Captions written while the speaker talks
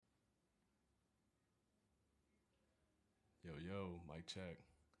Yo, mic check.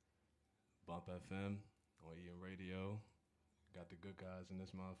 Bump FM on Eaton Radio. Got the good guys in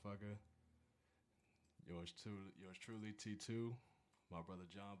this motherfucker. Yours truly, T2. My brother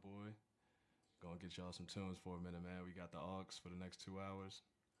John Boy. Gonna get y'all some tunes for a minute, man. We got the aux for the next 2 hours.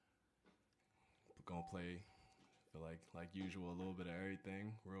 We're gonna play, feel like usual, a little bit of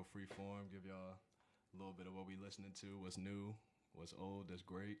everything. Real free form. Give y'all a little bit of what we listening to, what's new, what's old, that's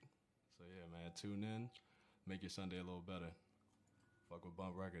great. So yeah, man, tune in. Make your Sunday a little better. Fuck with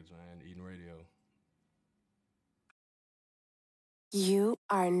Bump Records, man. Eaton Radio. You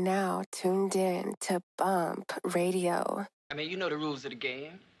are now tuned in to Bumppp Radio. I mean, you know the rules of the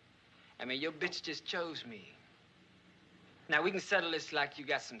game. I mean, your bitch just chose me. Now, we can settle this like you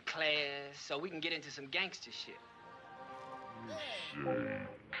got some class, so we can get into some gangster shit.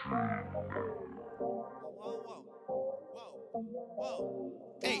 Whoa.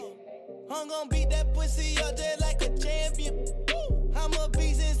 Hey, I'm gon' beat that pussy all day like a champion. I'm a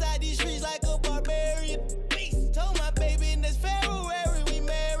beast inside these streets like a barbarian. Beast. Told my baby in this February we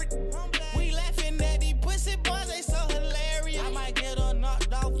married. We laughing at these pussy boys, they so hilarious. I might get her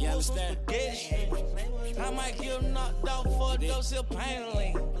knocked off for some spaghetti. I might get her knocked off for a dose of pain.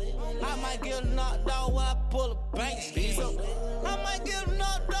 I might get her knocked off while I pull a bank scheme. I might get her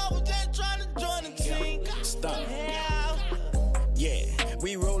knocked off just trying to join the team. Stop. Yeah,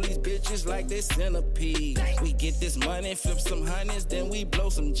 we roll these bitches like they centipedes. We get this money, flip some honeys, then we blow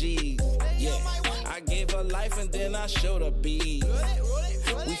some G's. Yeah, I gave her life and then I showed her bees.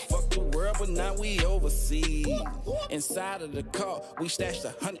 We fuck the world, but now we overseas. Inside of the car, we stashed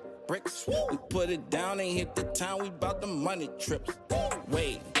 100 bricks. We put it down and hit the town, we bout the money trips.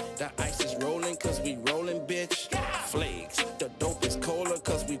 Wait, the ice is rolling cause we rolling, bitch. Flakes, the dope is colder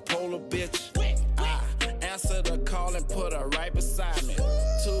cause we polar, bitch. Answer the call and put her right beside me.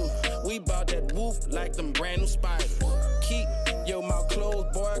 2, we bout that whoop like them brand new spiders. Keep your mouth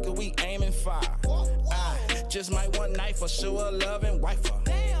closed, boy, cause we aiming fire. I just might want knife for show her love and wife her.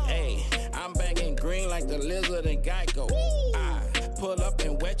 Hey, I'm banging green like the lizard and Geico. I pull up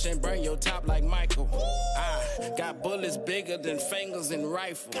and wet and burn your top like Michael. I got bullets bigger than fingers and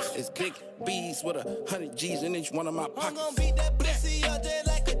rifles. It's big bees with 100 G's in each one of my pockets. I'm gon' beat that pussy all day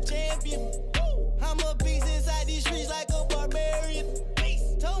like a champion. I'm a beast inside these streets like a barbarian.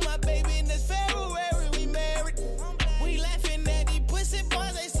 Told my baby in this February we married. We laughing at these pussy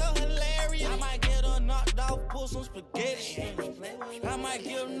boys, they so hilarious. I might get her knocked off, pull some spaghetti. I might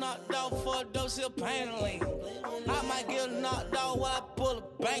get her knocked off for a dose of pain. I might get her knocked off while I pull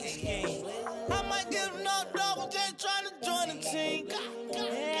a bank scheme. I might get her knocked off just trying to join the team.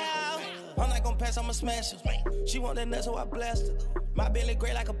 Yeah. I'm not gon' pass, I'ma smash her. She want that nut, so I blast her. My belly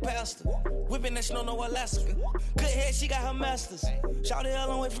gray like a pastor. Whipping that snow, no Alaska. Good head, she got her masters. Shout it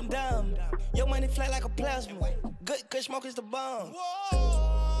all the way from down. Your money flat like a plasma. Good smoke is the bomb.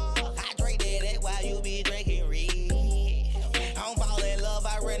 I drink that while you be drinking red. I don't fall in love,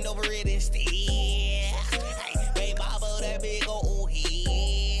 I run over it instead. Hey, baby, bobble that big old head.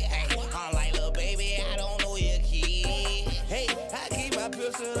 Hey, I'm like, little baby, I don't know your kid. Hey, I keep my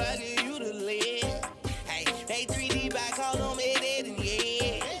pistol, I give you the lead. Hey, they 3D back, call them it and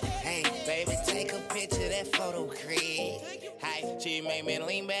yeah. Hey, baby, take a picture, that photo crib. Hey, she make me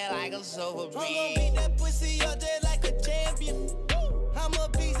lean back like a sofa breeze. I'm gon' beat that pussy all day like a champion. I'm a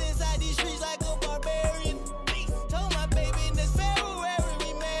beast inside these streets like a barbarian. Told my baby in this February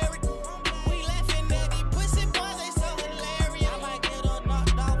we married. We laughing at these pussy boys, they so hilarious. I might get her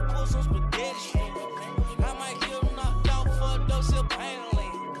knocked off, pull some spaghetti. I might get her knocked off for a dose of pain.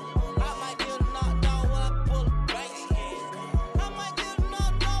 I might get her knocked off while I pull a bank scheme. I might get her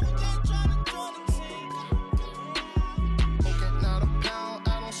knocked off just trying to join the team. Okay, not a pound, I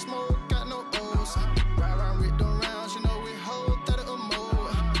don't smoke, got no O's. Ride around with the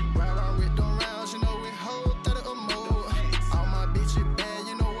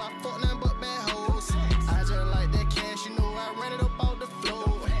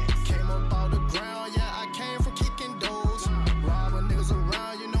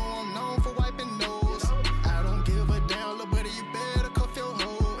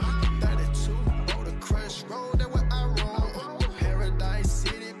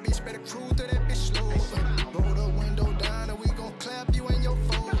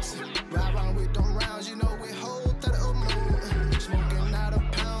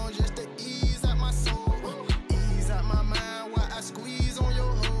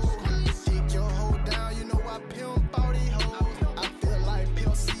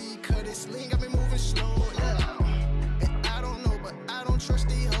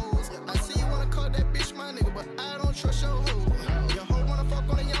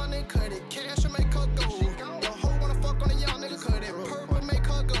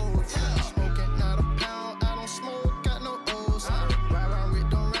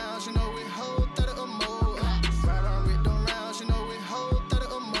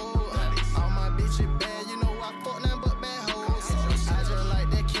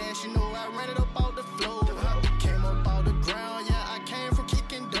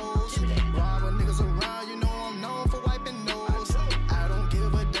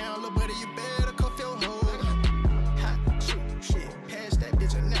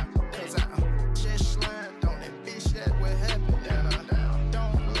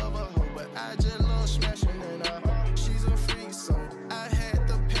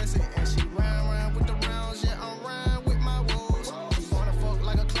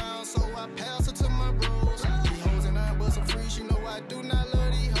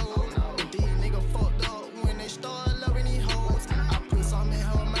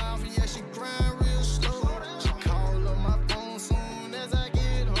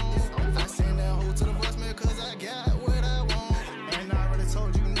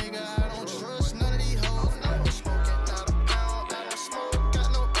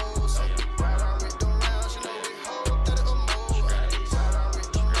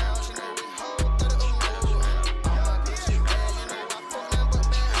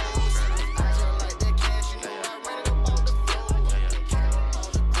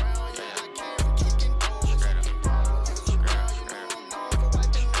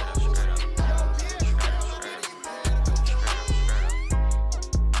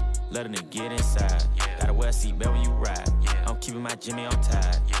Jimmy on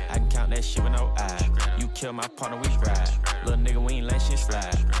tide. I can count that shit with no eye. You kill my partner, we ride. Little nigga, we ain't let shit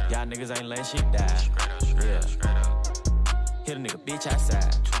slide. Y'all niggas ain't let shit die. Yeah. Hit a nigga bitch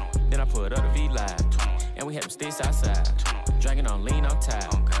outside. Then I put up the V-Live. And we had them sticks outside. Drinking on lean on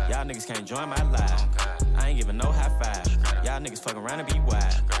tide. Y'all niggas can't join my live. I ain't giving no high five. Y'all niggas fuck around and be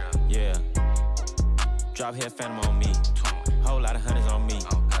wide. Yeah. Drop head phantom on me. Whole lot of hundreds on me.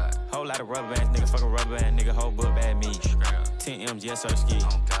 Whole lot of rubber bands, nigga fucking rubber band, nigga whole book bad me. 10 M's, yes sir, ski.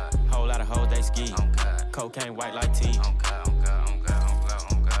 Whole lot of hoes, they ski. Cocaine white like tea.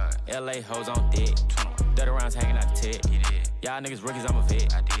 LA hoes on deck. Dirty rounds hanging out the tech. Y'all niggas rookies, I'm a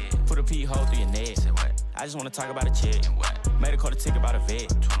vet. Put a pee hole through your neck. I just wanna talk about a check. Made a quarter ticket about a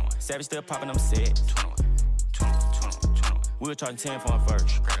vet. Savage still popping them sets. We were charging 10 for a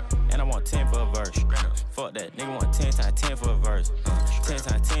verse. And I want 10 for a verse. Fuck that, nigga want 10 times 10 for a verse. 10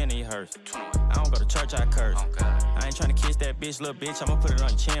 times 10 in your hearse. I don't go to church, I curse. I ain't tryna kiss that bitch, little bitch. I'ma put it on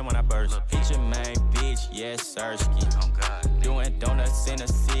your chin when I burst. Hit your main bitch, yes, sirski. Doing donuts in a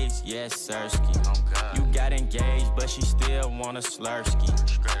 6, yes, sirski. You got engaged, but she still want a slurski.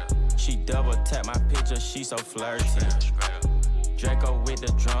 She double tap my picture, she so flirty. Draco with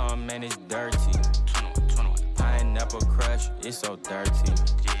the drum, man, it's dirty. Pineapple crush, it's so dirty.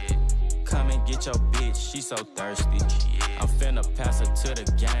 Come and get your bitch, she so thirsty. I'm finna pass her to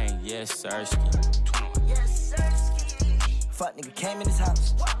the gang, yes, sirski. Yes, sirski. Fuck nigga came in his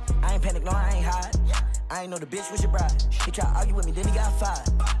house. I ain't panic, no, I ain't hide. I ain't know the bitch was your bride. He tried to argue with me, then he got fired.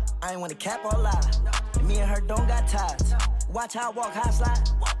 I ain't wanna cap or lie. Me and her don't got ties. Watch how I walk, how I slide.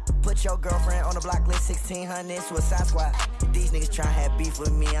 Put your girlfriend on the block list, 1600 suicide squad. These niggas try to have beef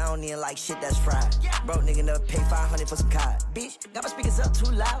with me, I don't even like shit that's fried. Broke nigga never pay 500 for some cod. Bitch, got my speakers up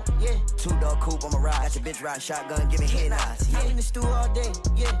too loud, yeah. 2-door coupe on my ride, got your bitch riding shotgun, give me head nods. Yeah. I in the stew all day,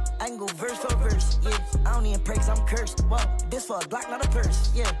 yeah. I can go verse for verse, yeah. I don't even pray cause I'm cursed, whoa. This for a Glock, not a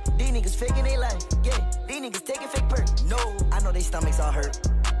purse, yeah. These niggas faking they life, yeah. These niggas taking fake perk, no. I know they stomachs all hurt.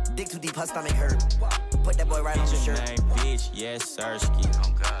 Dick too deep, her stomach hurt. Put that boy right on the shirt. Name, bitch, yes, sirski.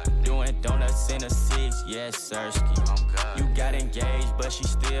 Doing donuts in a 6, yes, sirski. You got engaged, but she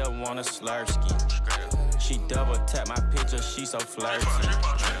still want a slurski. She double tap my picture, she so flirty.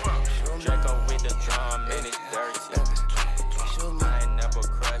 Draco with the drum, and it's dirty. Pineapple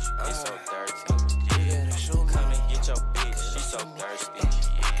crush, it's so dirty. Come and get your bitch, she so thirsty.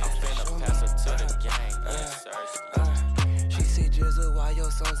 I'm finna pass her to the gang, yes, sirski. Jizzle, why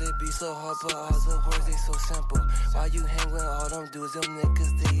your songs it be so hard, but all the words they so simple. Why you hang with all them dudes, them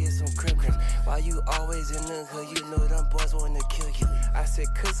niggas, they is some criminals. Why you always in the hood, you know them boys wanna kill you. I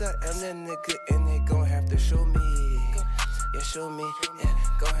said, cause I am that nigga, and they gon' have to show me. Yeah, show me, yeah,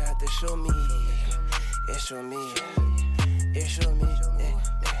 gon' have to show me. Yeah, show me, yeah, show me,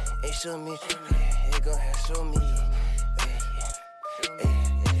 yeah, show me, yeah, gon' have to show me.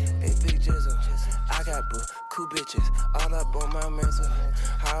 Hey, big Jizzle, I got cool bitches all up on my mental.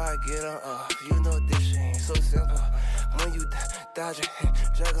 How I get on off, you know this shit ain't so simple. When you dodging,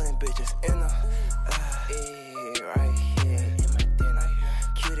 juggling bitches in the right here in my dinner.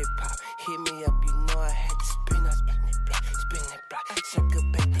 Cutie pop, hit me up, you know I had to spin that block. Sucker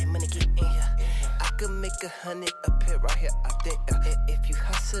back, that money get in here. I could make 100 up here, right here, up there. If you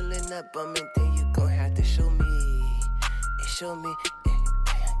hustling up on me, then you gon' have to show me. Show me,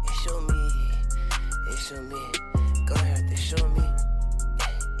 show me. Show me, go ahead to show me,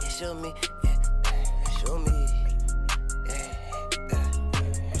 show me, show me,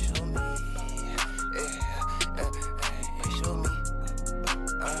 show me, show me,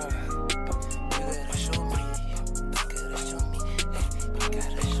 you gotta show me, you gotta show me, you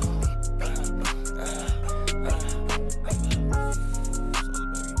gotta show me,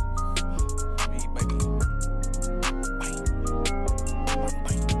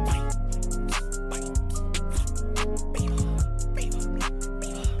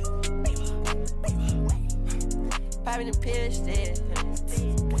 popping the pills there.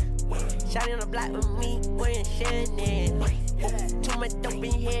 Shawty on the block with me, wearing Chanel. Too much dope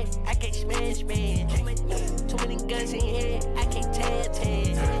in here, I can't smash, man. Too many guns in here, I can't tell. Can't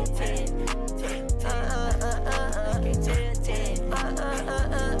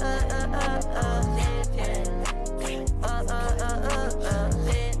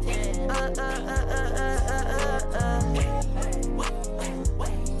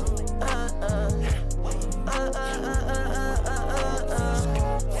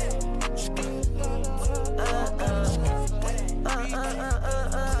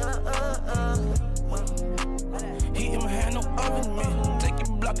Heat in my hand, no oven, man. Take it,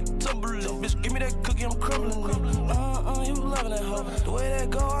 block it, tumble it, bitch. Give me that cookie, I'm crumbling it.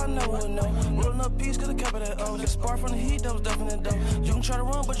 piece, cause I kept it at O. Get spark from the heat, that was definite though. You can try to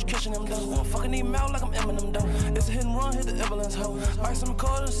run, but you catching them though. I'm fucking need mouth like I'm Eminem though. It's a hit and run, hit the ambulance hoe. Buy some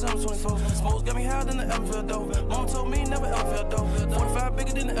cold in 724. Smokes got me higher than the Everfield though. Mama told me never ever felt though. 45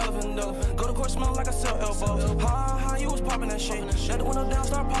 bigger than the elephant though. Go to court smell like I sell elbows. Ha, you was popping that shit. Let the window down,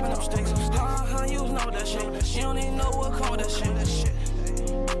 start popping up sticks. Ha, you was know that shit. You don't even know what come with that shit.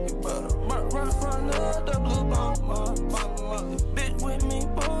 You better run up the blue bomb. Bitch with me,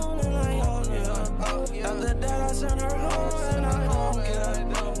 boom, and I own ya. After that, I send her home, and I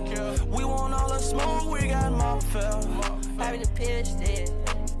don't care. We want all the smoke, we got more fell. Having a pistol.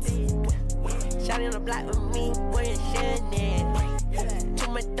 Shawty on the block with me, wearing Chanel.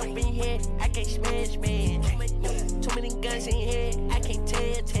 Too much dope in here, I can't smash, man. Too many guns in here, I can't tell.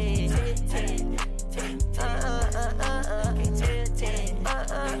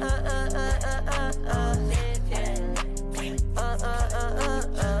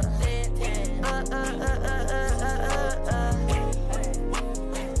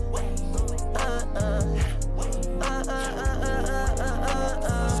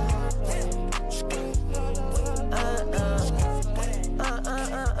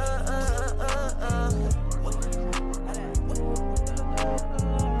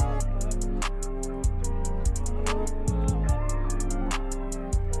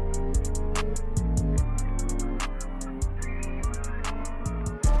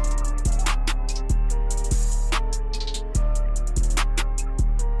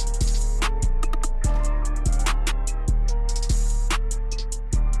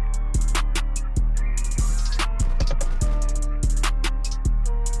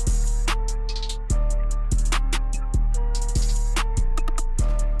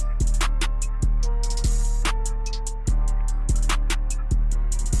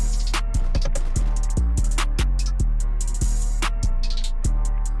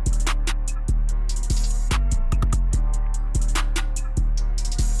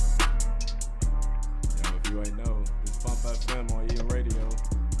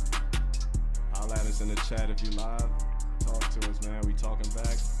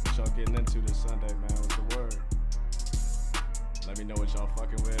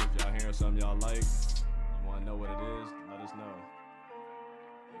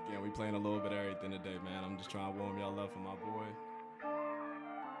 Playing a little bit of everything today, man. I'm just trying to warm y'all up for my boy.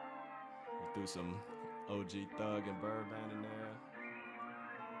 We threw some OG Thug and Birdman in there.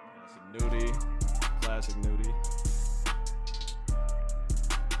 Got some Nudie, classic Nudie.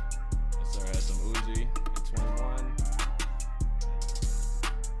 Yes, sir, had some Uzi and 21.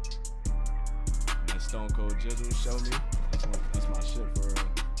 And that Stone Cold Jizzle, Show Me. That's my shit for real.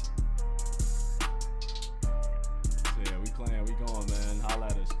 So yeah, we playing, we going, man. Holla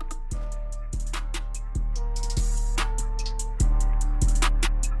at us.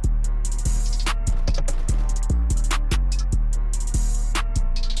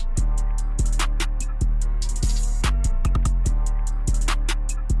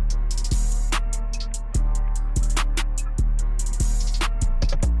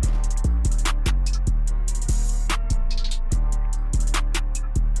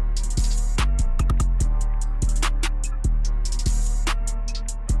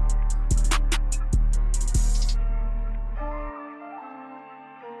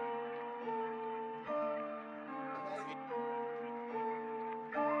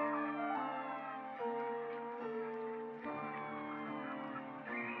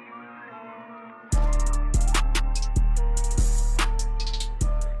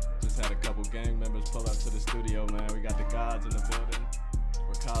 Gang members pull up to the studio, man. We got the gods in the building.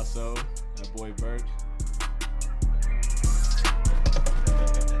 Ricasso, that boy Birch.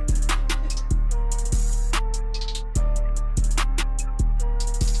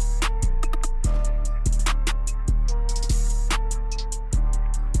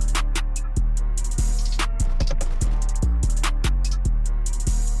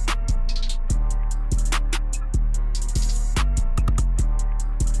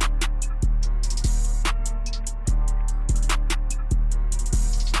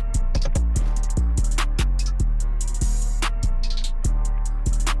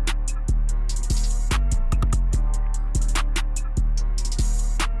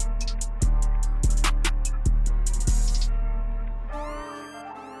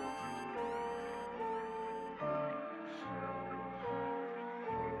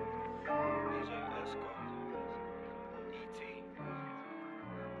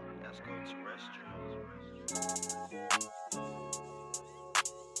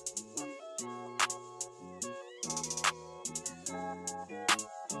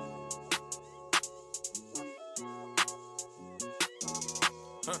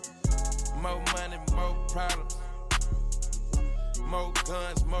 More money, more problems. More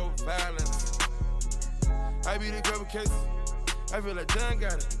guns, more violence. I beat a couple cases. I feel like John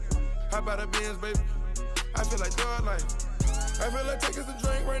got it. How about a Benz, baby? I feel like dog life. I feel like taking some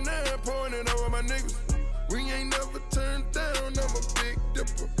drink right now and pouring it over my niggas. We ain't never turned down. I'm a big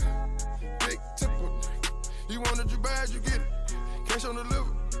dipper, big tipper. You wanted you buy it, you get it. Cash on the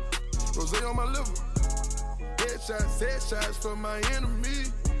liver, rose on my liver. Headshots for my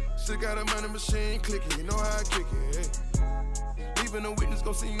enemy. Still got a money machine clicking, you know how I kick it. Hey. Even a witness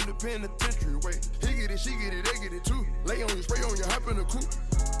gon' see you in the penitentiary. Wait, he get it, she get it, they get it too. Lay on you, spray on you, hop in the coupe.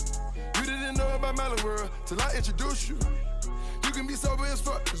 You didn't know about Mally World till I introduced you. You can be sober as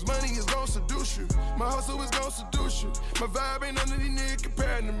fuck, cause money is gon' seduce you. My hustle is gon' seduce you. My vibe ain't none of these niggas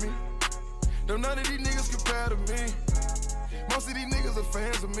compared to me. No, none of these niggas compare to me. Most of these niggas are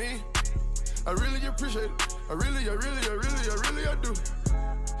fans of me. I really appreciate it. I really do.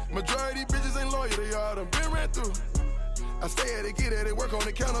 Majority of these bitches ain't loyal, they all done been ran through. I stay at it, get at it, work on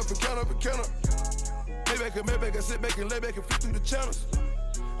it, count up and count up and count up. Maybe I sit back and lay back and flip through the channels.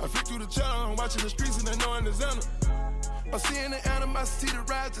 I flip through the channel, I'm watching the streets and I know I'm the Xander. I'm seeing the animosity, the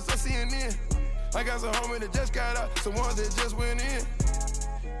riots, just I'm seeing in. I got some homies that just got out, some ones that just went in.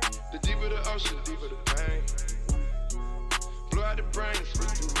 The deeper the ocean, the deeper the pain. Blow out the brain, switch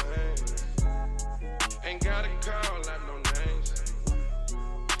through my hands. Ain't gotta call out no names.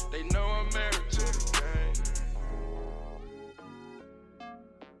 They know I'm married to the game.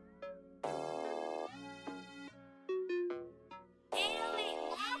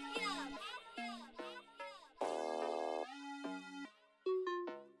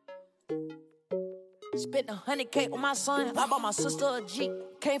 Spent 100K on my son, I bought my sister a Jeep.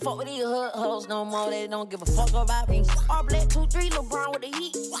 Can't fuck with these hood hoes no more, they don't give a fuck about me. All black 2-3, LeBron with the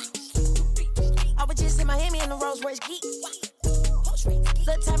heat. I was just in Miami in the Rolls Royce Geek.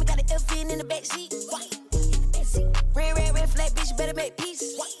 Little time, got an FN in the backseat. Red flag, bitch, better make peace.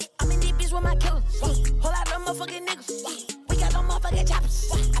 I'm in deep bitch with my killers. Whole lot of motherfucking niggas. We got no motherfucking choppers.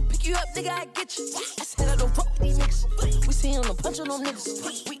 I pick you up, nigga, I get you. I said I don't fuck with these niggas. We see them punch on them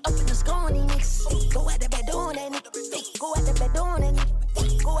niggas. We up in the skull on these niggas. Go at the back door on that nigga. Go at the back door on that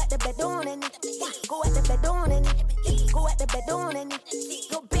nigga. Go at the back door on that nigga. Go at the back door on that nigga. Go at the back door on that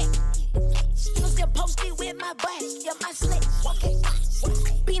nigga. Go back. You still posted with my butt. Yeah, my slick.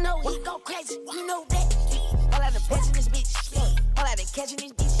 Bino, he go crazy. You know that. All out of catching this bitch. All out of catching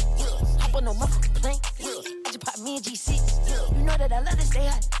this bitch. Hop on no motherfucking plane. I just pop me and G6. You know that I love to stay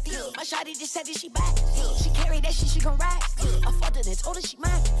hot. My shawty just said that she back. She carry that shit, she gon' ride. I fucked her and told her she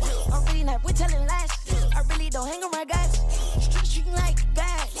mine. I'm really not with telling lies. I really don't hang around guys. Street treating like a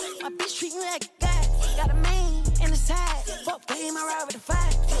guy. My bitch treating like a guy. Got a main in the side. Fuck game, I ride with a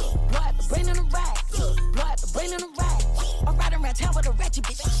five. Blow out the brain on the ride. Blow out the brain on the ride. I'm riding around town with a ratchet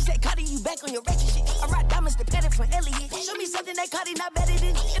bitch. She said, Cardi, you back on your ratchet shit. I ride diamonds dependent from Elliot. Show me something that Cardi not better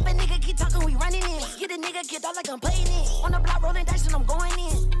than. If a nigga keep talking, we running in. Get a nigga killed out like I'm playing in. On the block rolling dice and I'm going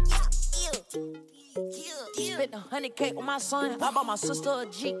in. Spent 100K on my son, I bought my sister a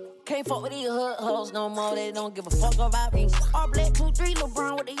Jeep. Can't fuck with these hood hoes no more, they don't give a fuck about me. All black 2-3,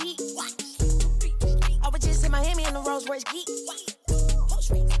 LeBron with the heat. I was just in Miami in the Rolls Royce Geek.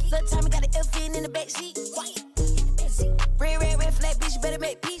 Little time, got an FN in the backseat. Red flag, bitch, better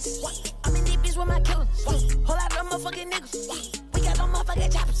make peace. I'm in deep bitch with my killers. Whole lot of motherfucking niggas. We got no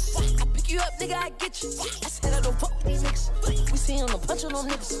motherfucking choppers. I pick you up, nigga, I get you. I said I don't fuck with these niggas. We see them punch on them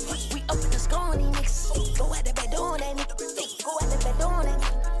niggas. We up in the skull on these niggas. Go at the back door on that nigga. Go at the back door on that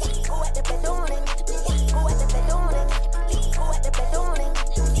nigga. Go at the back door on that nigga. Go at the back door on that nigga. Go at the back door on that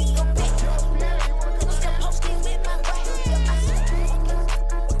nigga. Go back. I'm still posting with my wife.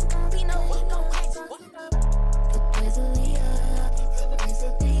 We know we gon' crazy.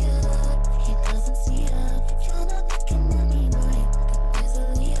 He doesn't see her. You're not looking at me right. There's a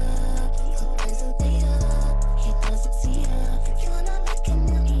Leah. There's a Leah. He doesn't see her. You're not looking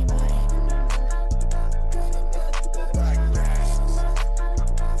at me right.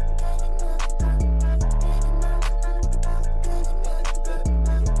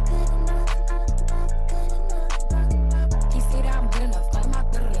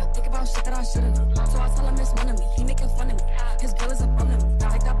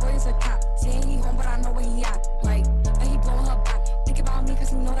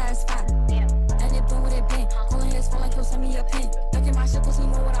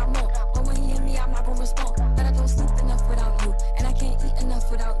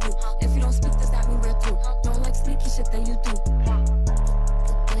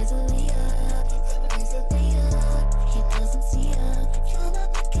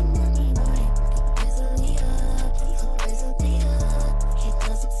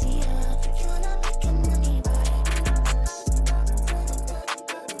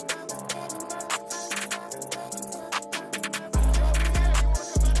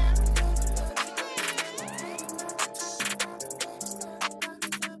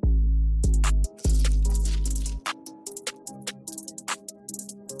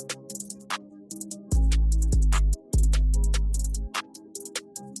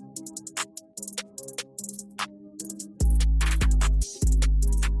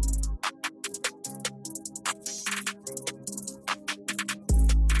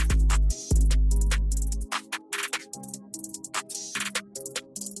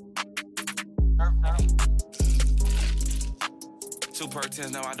 per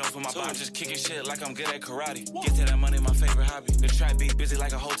 10, now I don't feel my body. I'm just kicking shit like I'm good at karate. Get to that money, my favorite hobby. The trap be busy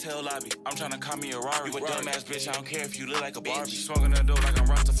like a hotel lobby. I'm tryna call me a Rari. You a dumbass bitch, I don't care if you look like a Barbie. Smoking the dope like I'm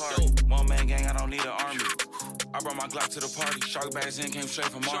Rastafari. One man gang, I don't need an army. I brought my Glock to the party. Shark bags in, came straight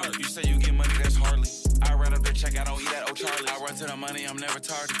from Marley. You say you get money, that's hardly. I ran up the check, I don't eat at O'Charlie. I run to the money, I'm never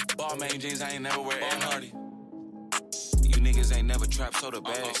tardy. Ball main jeans, I ain't never wear Ed Hardy. You niggas ain't never trapped soda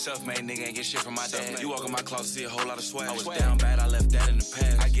bag. Self-made nigga ain't get shit from my dad. You walk in my closet, see a whole lot of swag. I was down bad, I left that in the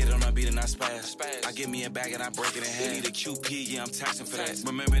past. I get on a beat and I spaz. I get me a bag and I break it in half. Need a QP, yeah, I'm taxing for that.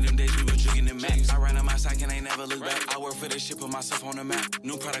 Remember them days we were drinking in max. I ran on my side and ain't never look back. I work for this shit, put myself on the map.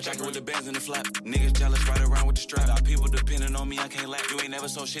 New product jacket with the bands in the flap. Niggas jealous, ride around with the strap. Got people depending on me, I can't laugh. You ain't never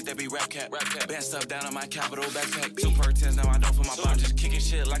sold shit that be rap cap. Band stuff down on my capital backpack. 2 per 10s, now I don't feel my body. I'm just kicking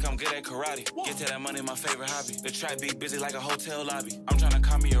shit like I'm good at karate. Get to that money, my favorite hobby. The trap be busy like a hotel lobby. I'm tryna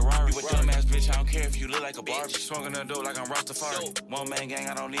call me a Rari. You a dumbass bitch, I don't care if you look like a Barbie. Smoking the dope like I'm Rastafari. One man gang,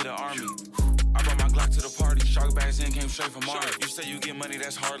 I don't need an army. I brought my Glock to the party. Shark bags in, came straight from Marley. You say you get money,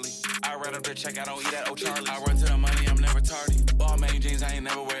 that's hardly. I ran up the check, I don't eat at O'Charlie. I run to the money, I'm never tardy. Ball main jeans, I ain't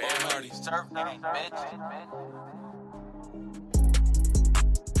never wear Ed Hardy. Surf gang, bitch.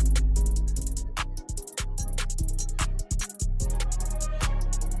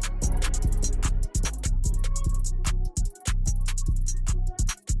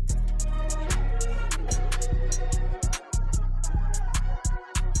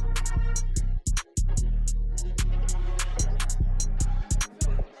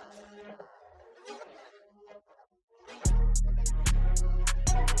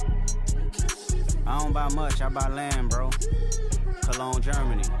 I don't buy much, I buy land, bro. Cologne,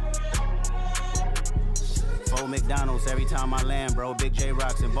 Germany. 4 McDonald's every time I land, bro. Big J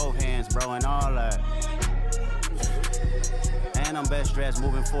rocks in both hands, bro, and all that. And I'm best dressed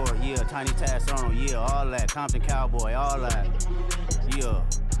moving forward, yeah. Tiny Task Arnold, yeah, all that. Compton Cowboy, all that. Yeah.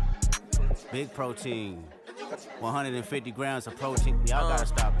 Big protein. 150 grams of protein. Y'all gotta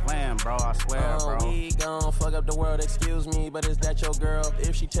stop playing, bro. I swear, bro. We gon' fuck up the world, excuse me, but is that your girl?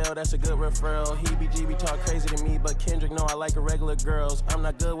 If she tell, that's a good referral. Heebie-jeebie talk crazy to me, but Kendrick know I like the regular girls. I'm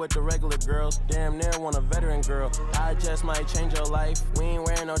not good with the regular girls. Damn near want a veteran girl. I just might change your life. We ain't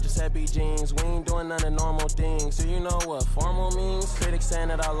wearing no Giuseppe jeans. We ain't doing none of normal things. Do you know what formal means? Critics saying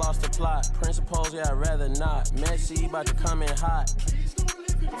that I lost the plot. Principles, yeah, I'd rather not. Messy, about to come in hot.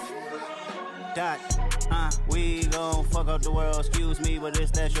 We gon' fuck up the world, excuse me, but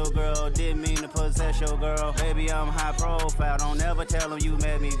if that's your girl, didn't mean to possess your girl. Baby, I'm high profile, don't ever tell them you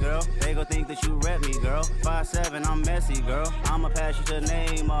met me, girl. They gon' think that you rep me, girl. 5'7", I'm messy, girl. I'ma pass you to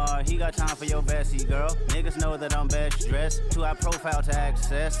Neymar, he got time for your bestie, girl. Niggas know that I'm best dressed, too high profile to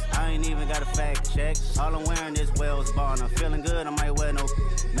access. I ain't even got a fact check, all I'm wearing is Wells Bonner. Feeling good, I might wear no.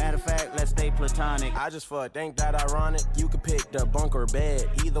 Matter of fact, let's stay platonic. I just fucked, ain't that ironic? You could pick the bunk or bed.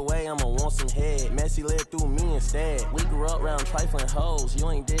 Either way, I'ma want some head. Messy lived through me instead. We grew up around trifling hoes. You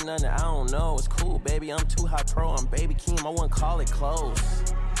ain't did nothing, I don't know. It's cool, baby, I'm too high pro. I'm Baby Keem, I wouldn't call it close.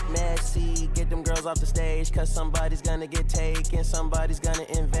 Messy, get them girls off the stage, cause somebody's gonna get taken, somebody's gonna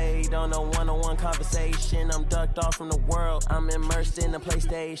invade on a one-on-one conversation. I'm ducked off from the world, I'm immersed in the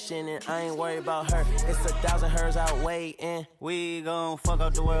PlayStation, and I ain't worried about her, it's 1,000 hers out waiting. We gon' fuck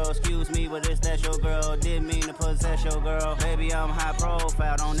up the world, excuse me, but if that's your girl, didn't mean to possess your girl. Baby, I'm high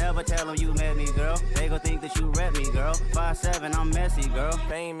profile, don't ever tell them you met me, girl. They gon' think that you rep me, girl. 5'7", I'm messy, girl.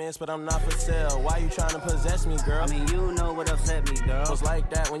 Famous, but I'm not for sale, why you tryna possess me, girl? I mean, you know what upset me, girl. Was like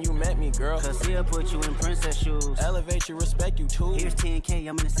that when you met me, girl. Cause he'll put you in princess shoes. Elevate you, respect you too. Here's 10K,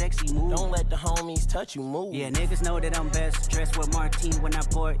 I'm in a sexy mood. Don't let the homies touch you, move. Yeah, niggas know that I'm best dressed with Martine when I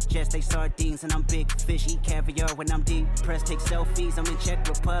board jets, they sardines. And I'm big fish, eat caviar when I'm deep pressed, take selfies. I'm in Czech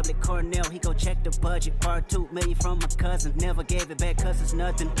Republic, Cornell, he go check the budget. Part 2 million from my cousin, never gave it back cause it's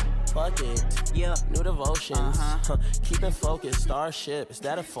nothing. Fuck it, yeah. New devotions, keep it focused, starship, is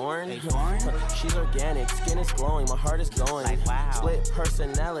that a foreign? Hey, foreign? She's organic, skin is glowing, my heart is going. Like wow. Split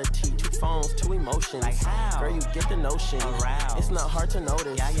personality, 2 phones, 2 emotions. Like how? Girl, you get the notion. Aroused. It's not hard to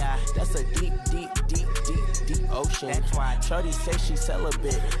notice. Yeah. That's a deep ocean. That's why. Shorty say she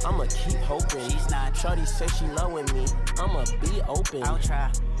celibate, I'ma keep hoping. She's not. Shorty say she loving me, I'ma be open. I'll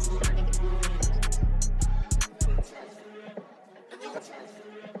try.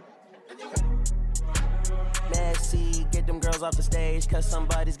 Messy, get them girls off the stage, cause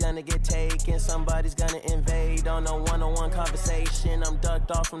somebody's gonna get taken, somebody's gonna invade on a one-on-one conversation. I'm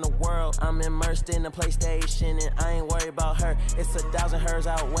ducked off from the world, I'm immersed in the PlayStation, and I ain't worried about her, it's 1,000 hers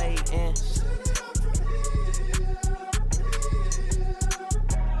out waiting.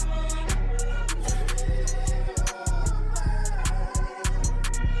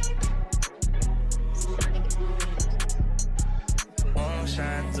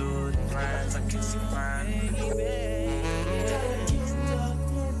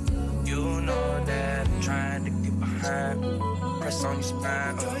 press on your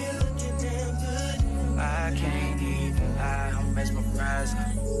spine. I can't even lie, I'm mesmerized.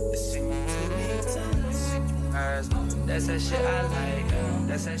 It's in your eyes. That's that shit I like.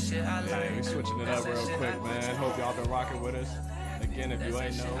 That's that shit I like. We switching it up real quick, man. Hope y'all been rocking with us. Again, if you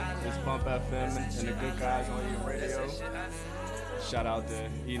ain't know, it's Bumppp FM and the good guys on Eaton Radio. Shout out to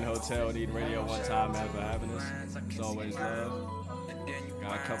Eaton Hotel and Eaton Radio one time, man, for having us. It's always love.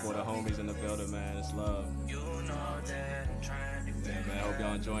 Got a couple of the homies in the building, man. It's love. Yeah, man. Hope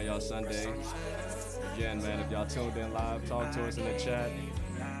y'all enjoying y'all Sunday. Again, man, if y'all tuned in live, talk to us in the chat.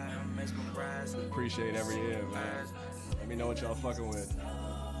 Appreciate every year, man. Let me know what y'all fucking with.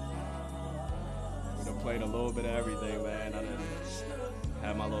 We done played a little bit of everything, man. I done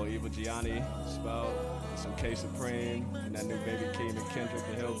had my little Evil Gianni spout, some K Supreme, and that new Baby Keem and Kendrick,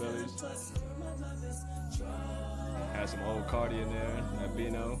 the Hillbillies. Had some old Cardi in there, that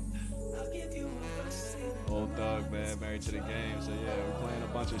Bino. Old Thug, man, married to the game. So yeah, we're playing a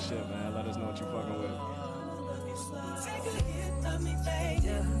bunch of shit, man. Let us know what you fucking with.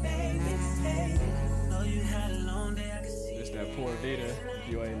 It's that Poor Vita, if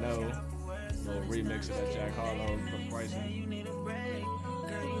you ain't know. Little remix of that Jack Harlow from Bryson.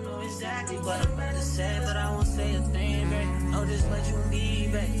 Exactly what I'm about to say, but I won't say a thing, babe. Oh, this what you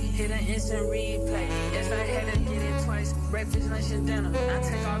need, babe. Hit an instant replay. Yes, I had to get it twice. Breakfast, lunch, and dinner. Now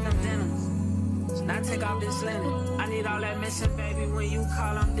take off them denims. Now take off this linen. I need all that missing, baby. When you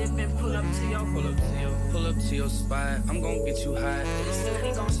call, I'm dipping. Pull up to your spot. I'm gonna get you high.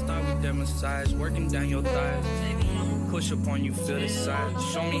 We gon' start with that massage, working down your thighs. Push up on you, feel the side.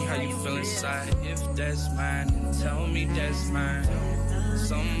 Show me how you feel inside. If that's mine, then tell me that's mine.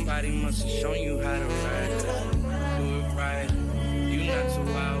 Somebody must have shown you how to ride. Do it right. You not too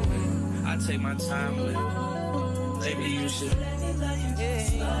wild with it. I take my time with it. Baby, you should.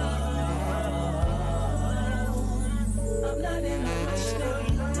 I'm not in a rush now.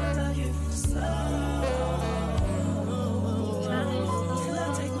 I love you slow. Till I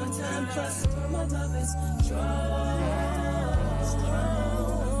take my time, trust my love is strong.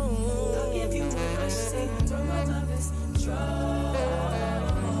 I'll give you what I say. My love is strong.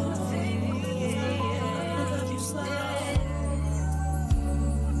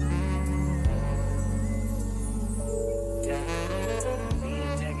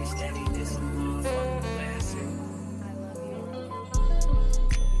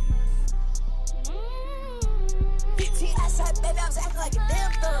 Like a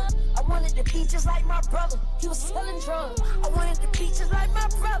damn thug. I wanted to be just like my brother. He was selling drugs. I wanted to be just like my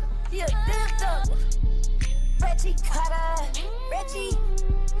brother. He a damn thug. Reggie Cutter. Reggie,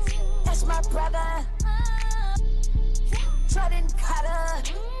 that's my brother. Jordan Cutter.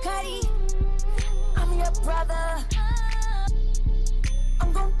 Cuddy, I'm your brother.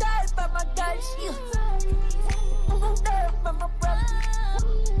 I'm gonna die by my dad's heel. I'm gonna die by my brother.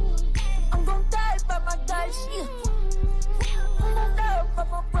 I'm gonna die by my dad's heel.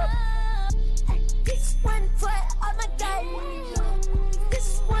 This one for all my guys.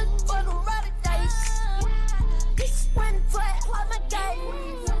 This one for the ride dice. This one for all my guys.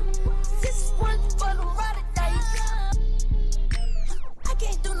 This one for the ride dice. I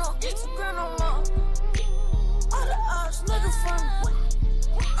can't do no Instagram no more. All the odds looking for me.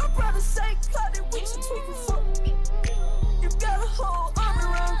 My brother say, cut it with you tweaking for me. You got a whole arm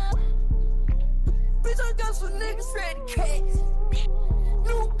around. Bitch, I got some niggas ready to crazy.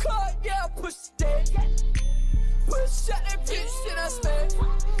 New car, yeah, push the dead. Push out that bitch, shit I smash.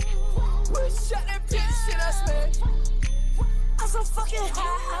 Push out that bitch, shit I smash. I'm so fucking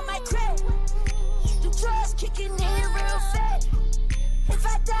high, I might crack. The drugs kicking in real fast. If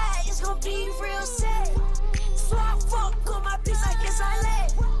I die, it's gonna be real sad. So I fuck on my bitch, I guess I lay.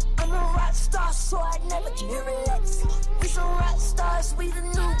 I'm a rock star, so I never can relax. We some rock stars, we the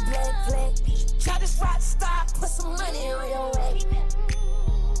new black flag. Try this rock star, put some money on your way.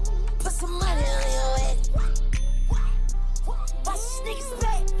 Put some money on your head. Watch this niggas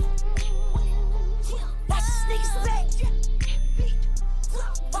back. Watch this niggas back.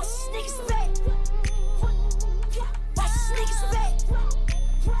 Watch this niggas back. Watch this niggas back.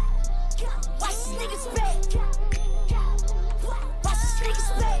 Watch this niggas back. Watch this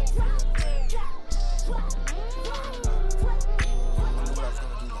niggas back.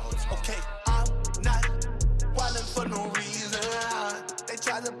 Okay, I'm not wildin' for no reason. They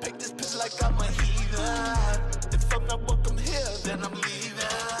try to pick this bitch like I'm a heathen. If I'm not welcome here, then I'm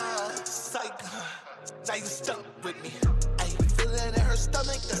leaving. Psych, now you stuck with me. Ayy, feeling in her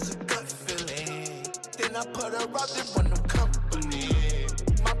stomach, that's a gut feeling. Then I put her out there with no company.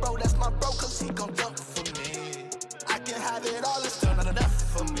 My bro, that's my bro, cause he gon' dump for me. I can have it all, it's still not enough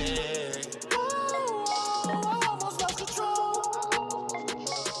for me. Ooh, I almost lost control.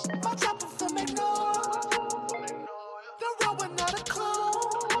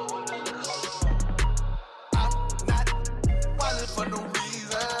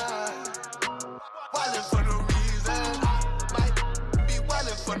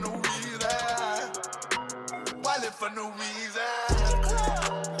 new reason.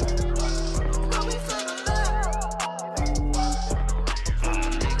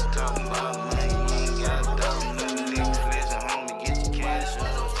 Nigga talking about money, you ain't got a dollar. Nigga flexing, homie, get your cash up.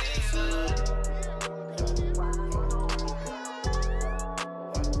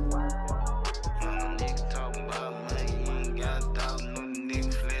 Nigga talking about money, you ain't got a dollar.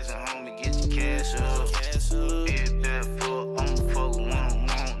 Nigga flexing, homie, get your cash up. Bitch, that fuck, I'm fuck when I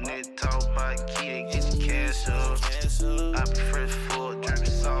want. Nigga talk about the kid, get your cash up. I be fresh for dripping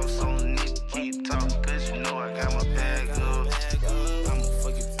sauce on the nigga. Keep talking, cause you know I got my bag up. I'm a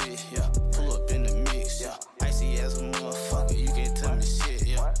fucking bitch, yeah. Pull up in the mix, yeah. Icy as a motherfucker, you can't tell me shit,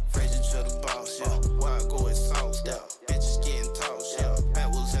 yeah. Fresh to the boss, yeah. Where I go, it's sauce, yeah. Bitches getting tossed, yeah.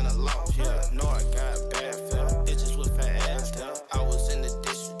 Backwards in the loft, yeah. Know I got bad feel. Bitches with fat ass, yeah. I was in the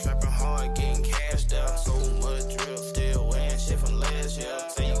district trapping hard, getting cash, yeah. So much drill, still wearing shit from last year.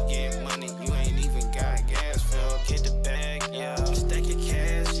 Say you get money, you ain't even got gas fill. Get the bag, yeah. Stack your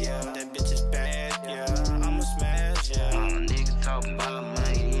cash, yeah. That bitch is bad, yeah. I'ma smash, yeah. Nigga talking about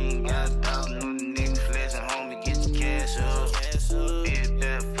money, you ain't got a dollar. Nigga flexing, homie, get your cash up. Bitch,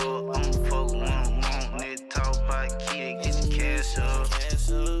 that fuck, I'm fuck when I want. Nigga talk about the kid, get your cash up.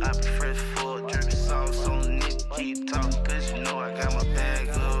 I be fresh for dripping sauce on the nigga. Keep talking, cause you know I got my bag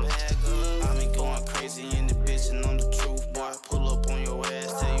up. I been going crazy in the bitch and I'm the truth, boy. Pull up on your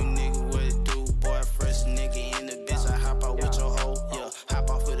ass, tell you nigga what it do, boy. Fresh nigga in the bitch, I hop out with your hoe, yeah. Hop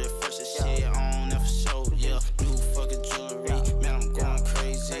off with the freshest shit, on there for show, yeah. New fucking jewelry, man, I'm going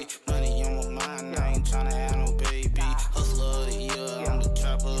crazy. Money on my mind, I ain't tryna have no baby. Hustler of the year, I'm the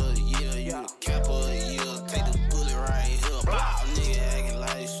trapper of the year. You the capper of the year, take the bullet right here. Blah, nigga acting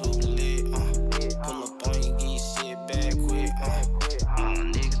like super lit, pull up on you, get your shit back quick,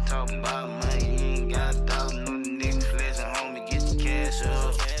 Nigga talking about money, you ain't got a dollar. Nigga flexing, homie, get your cash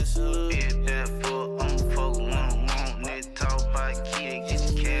up. Bitch, that fuck, I'm fuck when I want. Nigga talk about the kid, get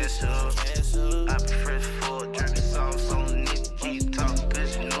your cash up. I be fresh for dripping sauce on the nigga. Keep talking,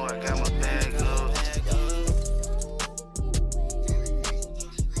 cause you know I got my bag up.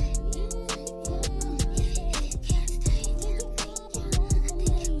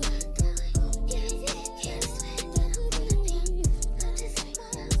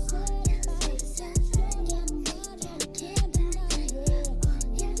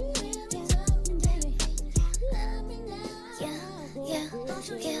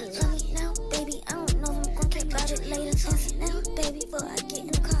 Yeah, tell me now, baby. I don't know if I'm gon' care about it later. Tell me now, baby, before I get in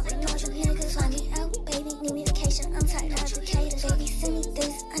the car with no niggas. Find me out, baby. Need me vacation. I'm tired of Decatur. Baby, send me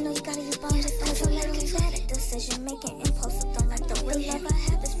this. I know you gotta use bone. Just don't feel like it's bad. Decision making impulsive. Don't like the way love I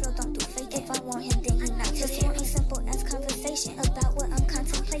have is real. Don't do fake. If I want him, then he not. Just want a simple ass conversation about what I'm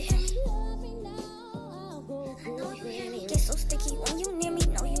contemplating. Get so sticky when you near me.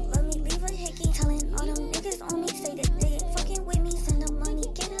 Know you love me. Leave a hickey. Telling all them niggas on me. Say that they ain't fucking with me. Send them money.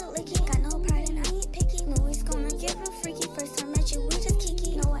 Get a licky. Got no pride and I ain't picky. Know it's gonna get real freaky. First time met you, we just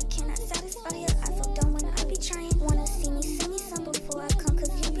kiki. No, I cannot satisfy you. I feel dumb when I be trying. Wanna see me, send me some before I come. Cause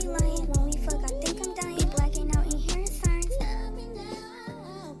you be lying. When we fuck, I think I'm dying. Blacking out and hearing sirens.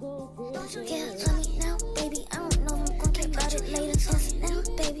 Yeah, tell me now, baby. I don't know if I'm gon' care about it later. Tell me now,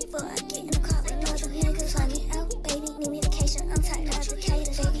 baby, before I get in the car with no niggas. Find me out, baby. Need me vacation. I'm tired of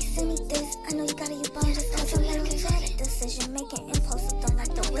Decatur. Baby, send me this. I know you gotta use bone. Just don't feel like it's bad. Decision making impulsive. Don't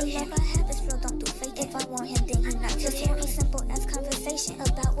like the way love I have is real. Don't do fake. If I want him, then he not. Just want a simple ass conversation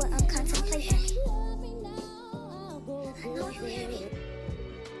about what I'm contemplating. I know you hear me.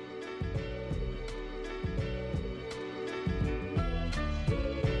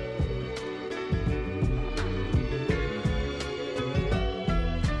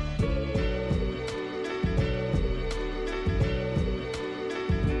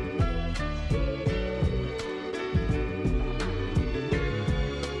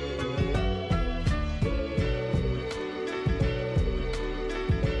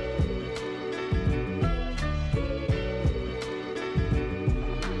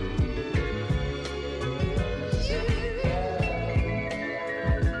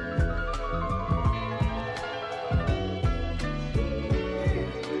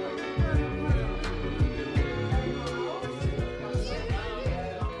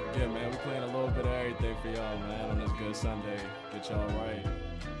 Sunday, get y'all right.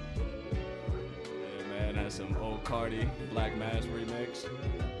 Yeah, man, had some old Cardi, Black Mass remix. So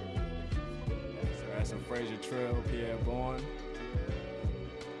had some Fraser Trill, Pierre Bourne.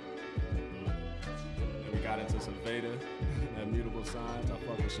 Then we got into some Vader, that Mutable Signs. I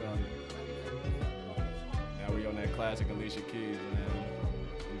fuck with Shawty. Now we on that classic Alicia Keys, man.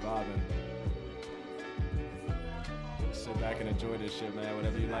 We vibing. Sit back and enjoy this shit, man.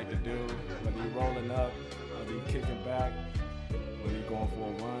 Whatever you like to do, whether you rolling up, whether you're kicking back, whether you're going for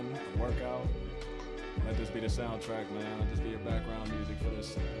a run, a workout. Let this be the soundtrack, man. Let this be your background music for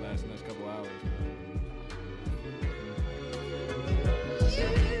this next couple hours, man.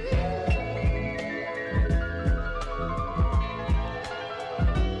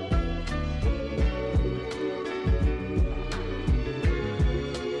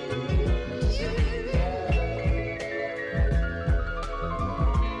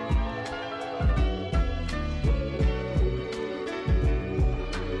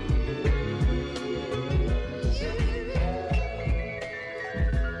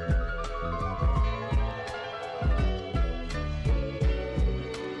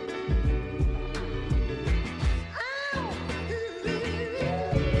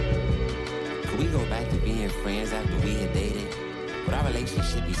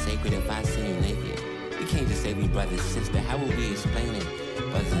 Should be sacred if I see you naked. We can't just say we brother, sister. How would we explain it?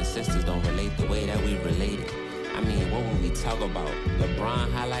 Brothers and sisters don't relate the way that we related. I mean, what would we talk about?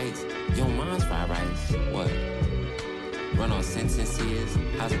 LeBron highlights? Your mom's fried rice. What? Run on sentences?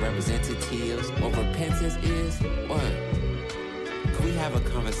 House of Representatives? What repentance is? What? Could we have a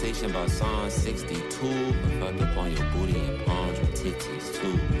conversation about Psalm 62? Fucked up on your booty and palms with titties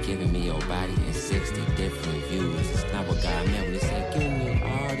too. Giving me your body in 60 different views. It's not what God meant when he said, give me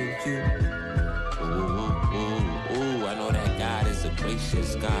all of you. Ooh, ooh, ooh, ooh. I know that God is a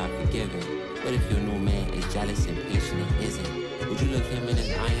gracious God, forgiving. What if your new man is jealous, impatient, and isn't? Would you look him in his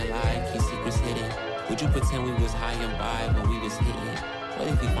iron lie, keep secrets hidden? Would you pretend we was high and by when we was hitting? What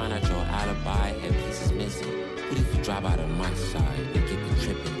if you find out your alibi had pieces missing? What if you drop out of my side and get the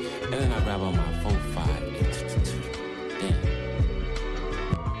tripping? And then I grab on my 4-5 and damn.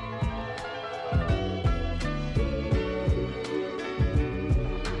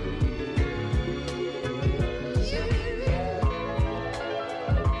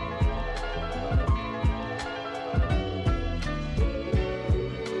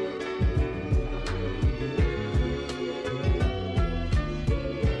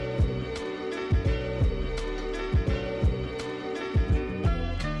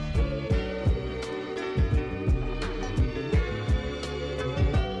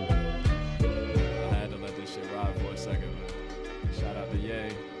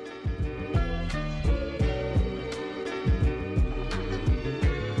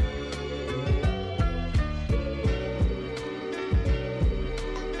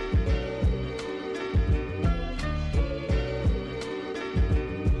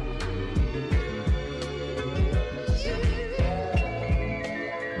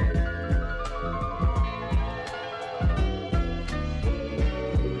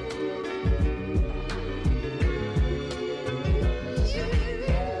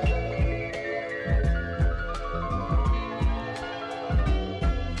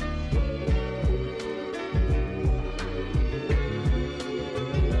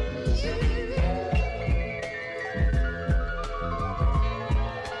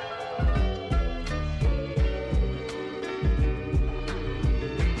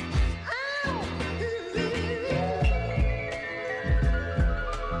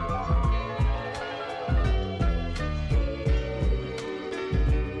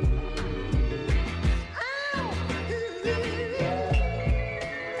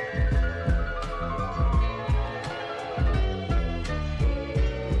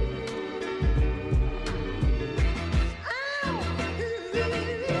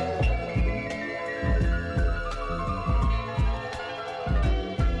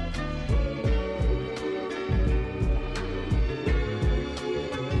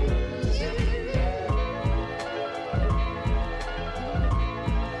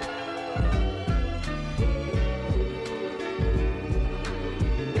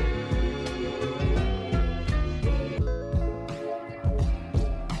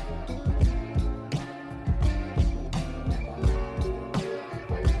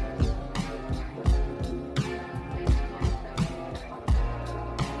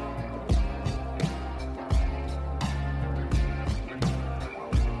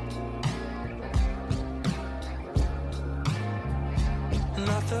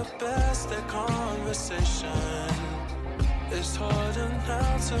 the best at conversation. It's harder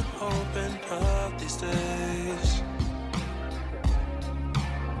now to open up these days.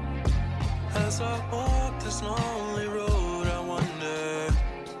 As I walk this lonely road, I wonder,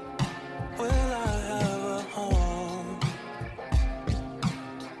 will I have a home?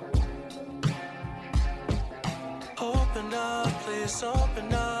 Open up, please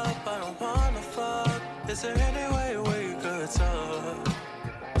open up, I don't wanna fuck. Is there any way we could talk?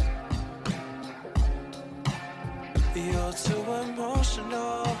 You're too emotional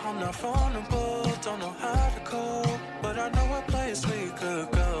emotional, I'm not vulnerable, don't know how to cope, but I know a place we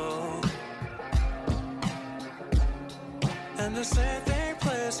could go. And the same thing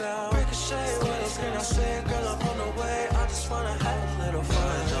plays out. Ricochet, what else can I say? Girl, I'm on the way, I just wanna have a little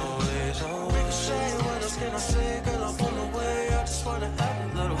fun. Ricochet, what else can I say? Girl, I'm on the way, I just wanna have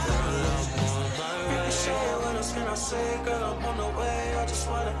a little fun. Ricochet, what else can I say? Girl, I'm on the way, I just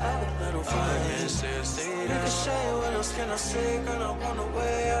wanna have a little fun. Ricochet, what else can I say? Girl, I'm on the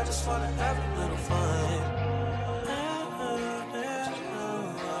way, I just wanna have a little fun.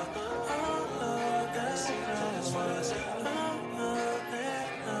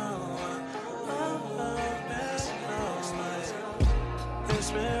 It's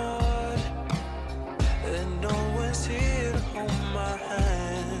been hard, and no one's here to hold my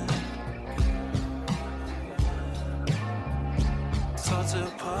hand. Talk to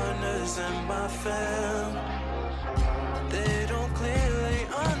partners and my fam, they don't clearly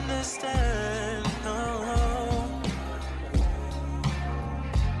understand.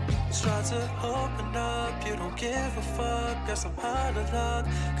 Try to open up, you don't give a fuck. Guess I'm out of luck,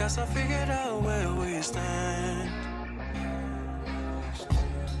 guess I figured out where we stand.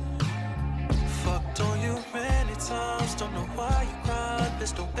 Fucked on you many times, don't know why you cried.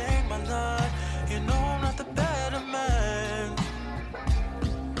 Bitch, don't bang my line, you know I'm not the better man.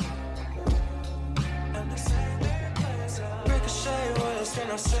 And the same thing plays out. Ricochet, what else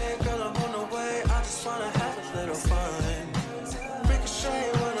can I say? Girl, I'm on the way, I just wanna have a little fun.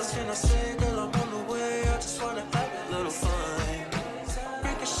 Ricochet, what else can I say? Girl, I'm on the way, I just wanna have a little fun.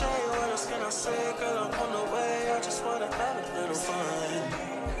 Ricochet, what else can I say? Girl, I'm on the way, I just wanna have a little fun.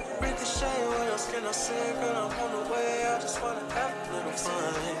 Ricochet, what else can I say? Girl, I'm on the way, I just wanna have a little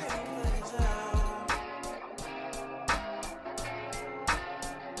fun.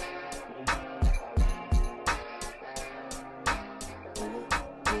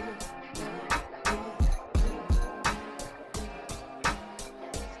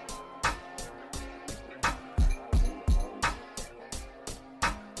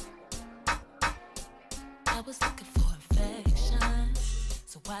 I was looking for affection,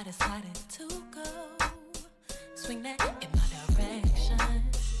 so I decided to go. Swing that in my direction,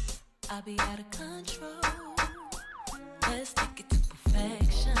 I'll be out of control. Let's take it to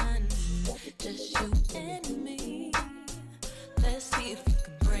perfection, just you and me. Let's see if you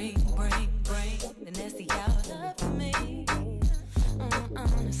can bring the nasty out of me.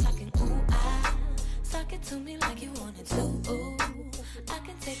 Suck it, suck it to me like you wanted to. Ooh, I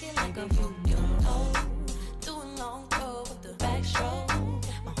can take it like a yo-yo. Doing long throw with the backstroke.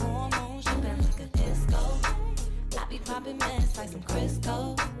 My hormones jumping like a disco. I be popping mess like some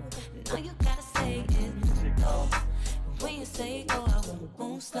Crisco. And all you gotta say is go. And when you say go, I won't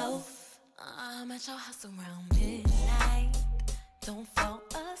move slow. I'm at your house around midnight. Don't fall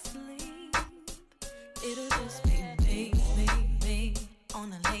asleep. It'll just be me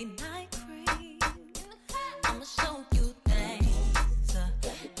on a late night creep. I'ma show you things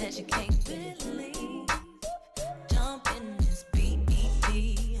that you can't believe. Jump in this beat,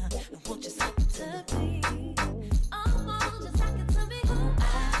 and won't you suck it to me? Oh, won't you suck it to me?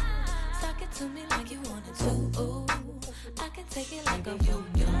 Suck it to me like you wanted to. Ooh, I can take it like a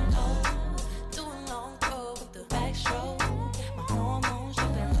yo-yo. Doing long throw with the backstroke. My hormones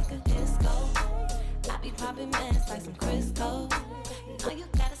jumping like a disco. I be popping mess like some Crisco. And all you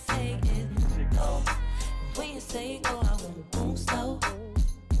gotta say is go. And when you say go, I won't move slow. Ooh,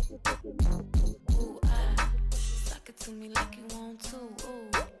 suck it to me like you want to. Ooh,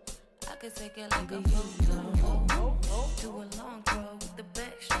 I can take it like a yo-yo. Do a long throw with the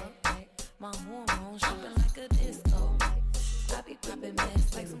backstroke. My hormones jumping like a disco. I be popping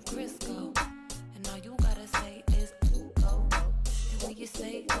mess like some Crisco. And all you gotta say is go. And when you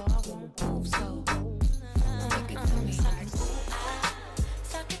say go, I won't move so. Suck it to me,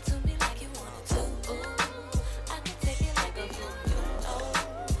 suck it to me like you wanted to. Ooh, I can take it like a yo-yo.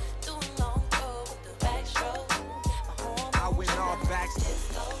 Doing long throw with the backstroke. My hormones I went off backstage.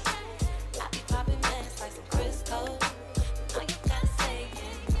 I be popping mess like some Crisco. All you gotta say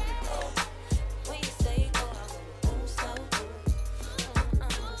is go. When you say go, I won't move slow.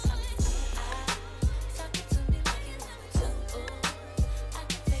 Suck it to me like you wanted to. Ooh, I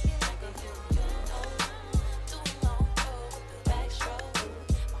can take it like a yo-yo. Doing long throw with the backstroke.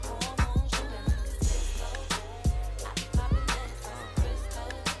 My hormones jumping like a disco. I be popping mess like some Crisco.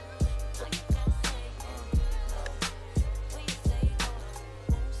 All you gotta say is go. When you say go, I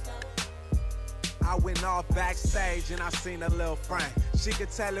won't move slow. I went off backstage and I seen a little friend. She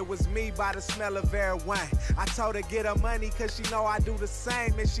could tell it was me by the smell of everyone. I told her get her money cause she know I do the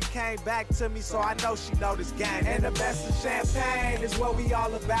same. And she came back to me so I know she know this game. And the best of champagne is what we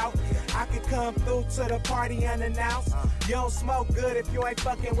all about. I could come through to the party unannounced. You don't smoke good if you ain't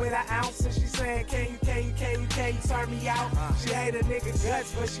fucking with an ounce. And she saying can you turn me out? She hate a nigga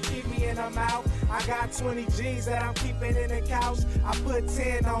guts but she keep me in her mouth. I got 20 G's that I'm keeping in the couch. I put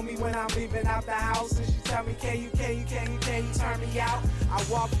 10 on me when I'm leaving out the house. And she tell me can you turn me out? I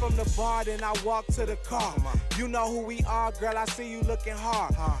walk from the bar, then I walk to the car. You know who we are, girl, I see you looking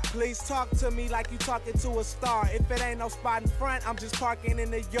hard. Please talk to me like you talking to a star. If it ain't no spot in front, I'm just parking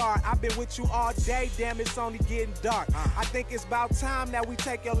in the yard. I've been with you all day, damn, it's only getting dark. I think it's about time that we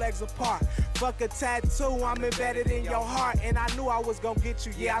take your legs apart. Fuck a tattoo, I'm embedded in your heart. And I knew I was gonna get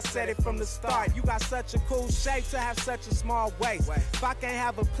you, yeah, I said it from the start. You got such a cool shape to have such a small waist. If I can't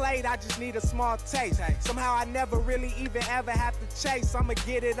have a plate, I just need a small taste. Somehow I never really even ever have to chase. I'ma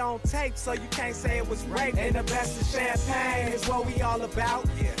get it on tape so you can't say it was rape. And the best of champagne is what we all about.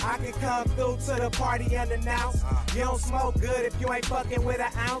 I can come through to the party unannounced. You don't smoke good if you ain't fucking with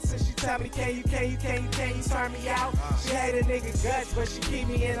an ounce. And she tell me can you turn me out? She hate a nigga guts but she keep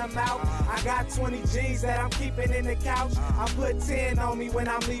me in her mouth. I got 20 G's that I'm keeping in the couch. I put 10 on me when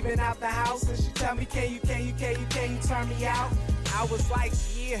I'm leaving out the house. And she tell me can you turn me out? I was like,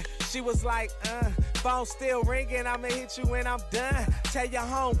 yeah. She was like, phone still ringing, I'ma hit you when I'm done. Tell your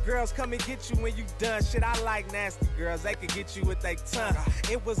homegirls come and get you when you done. Shit, I like nasty girls, they can get you with their tongue.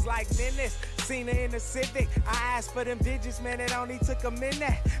 It was like minutes, seen her in the Civic. I asked for them digits, man, it only took a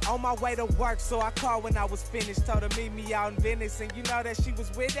minute. On my way to work, so I called when I was finished. Told her meet me out in Venice, and you know that she was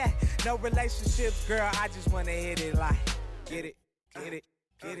with that. No relationships, girl, I just wanna hit it like, get it.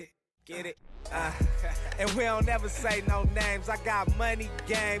 And we don't never say no names. I got money,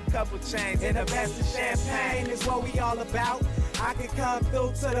 game, couple chains. And the best of champagne is what we all about. I can come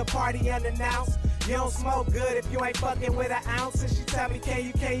through to the party unannounced. You don't smoke good if you ain't fucking with an ounce. And she tell me can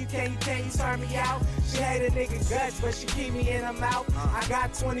you turn me out? She hate a nigga guts but she keep me in her mouth. I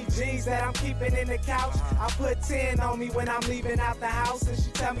got 20 G's that I'm keeping in the couch. I put 10 on me when I'm leaving out the house. And she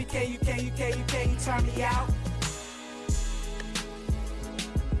tell me can you turn me out?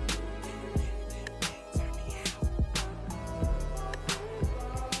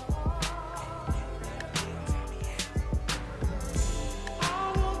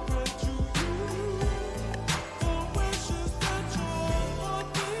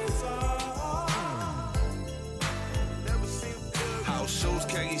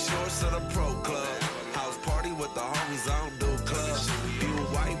 To the pro club, house party with the homies, I don't do clubs. You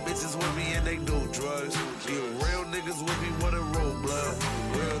white bitches with me and they do drugs. You real niggas with me with a roll blood.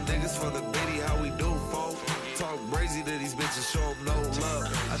 Real niggas from the bitty, how we do, folk. Talk crazy to these bitches, show them no love.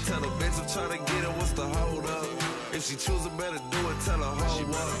 I tell a bitch I'm tryna get her, what's the hold up? If she choose, I better do it, tell her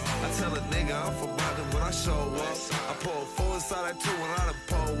hold up. I tell a nigga I'm from Boston when I show up. I pour a 4 inside that 2 when I done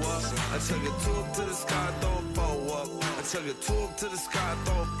pull up. I took a 2 up to the sky, throw a 4 up. I took a 2 up to the sky,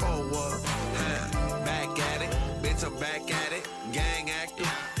 throw a 4 up. Back at it, bitch, I'm back at it. Gang acting,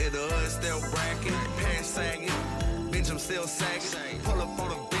 in the hood still bracking. Pants sagging, bitch, I'm still sagging. Pull up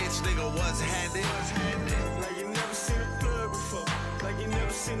on a bitch, nigga, what's happening? Like you never seen a plug before. Like you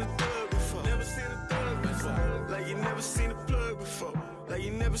never seen a thug before. Never seen a thug before. Like you never seen a plug before. Like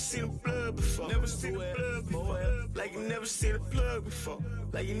you never seen a blood before. Never seen a blood before. Like you never seen a plug before.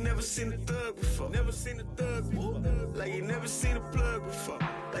 Like you never seen a thug before. Never seen a thug before. Like you never seen a plug before.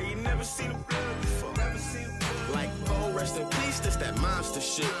 Like you never seen a blood before. Never seen a plug. Like oh, rest in peace, this that monster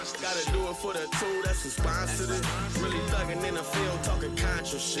shit. Gotta do it for the two that's who sponsored it. Really thugging in the field, talking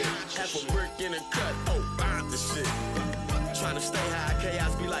contra shit. Half a brick in a cut, oh, bomb the shit. Trying to stay high,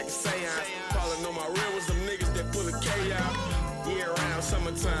 chaos be like a seance. Calling on my real ones, them niggas that pull a K out. Year round,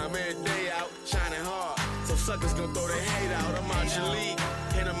 summertime, every day out, shining hard. So suckers gon' throw their hate out. I'm out your league,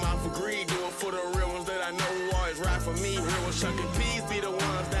 and I'm out for greed. Do it for the real ones that I know who always ride for me. Real ones chucking peas, be the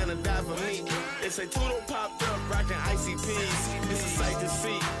ones that'll die for me. They say Tudo popped up, rockin' ICPs. It's a sight to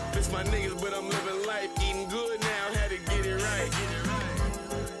see. It's my niggas, but I'm living life, eating good now, had to get it right.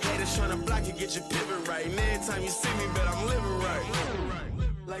 Haters tryna block you, get your pivot right. And every time you see me, bet I'm living right.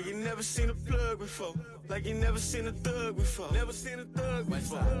 Like you never seen a plug before. Like you never seen a thug before. Never seen a thug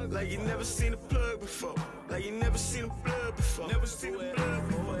before. Like you never seen a plug before. Like you never seen a blood before. Never seen a blood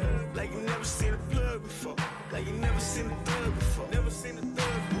before. Like you never seen a plug before. Like you never seen a thug before. Never seen a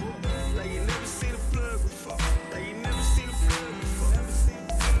thug before. Like you never seen a plug before. Like you never seen a plug before. Never seen a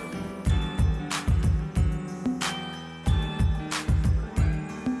plug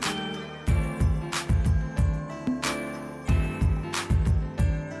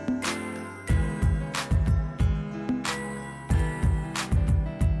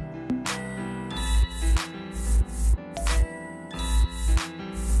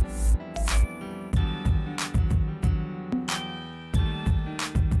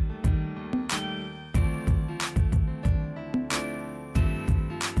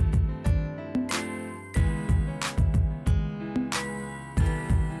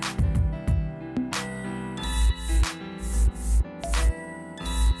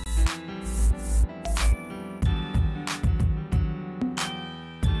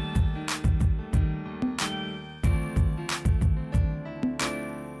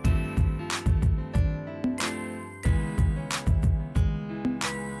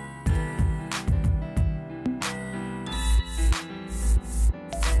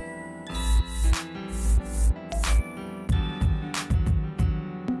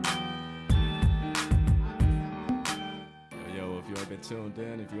tuned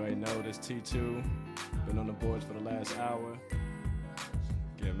in. If you ain't know, this T2 been on the boards for the last hour.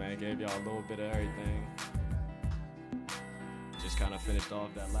 Yeah, man, gave y'all a little bit of everything. Just kind of finished off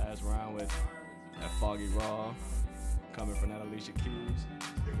that last round with that Foggy Raw coming from that Alicia Keys.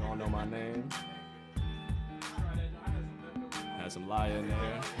 You all know my name. Had some Laya in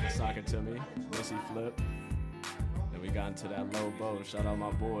there, Sock It To Me, Missy Flip. Then we got into that Low Bow. Shout out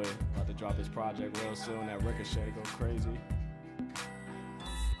my boy, about to drop his project real soon. That Ricochet go crazy.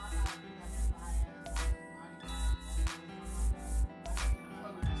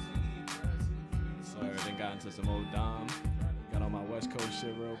 Then got into some old Dom. Got on my West Coast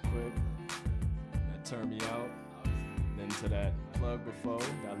shit real quick. That turned me out. Then to that plug before,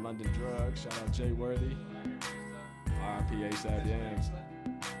 that London Drug. Shout out Jay Worthy. R.I.P. ASAP Yams.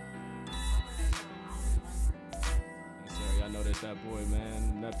 Yes, sir. Y'all know that's that boy,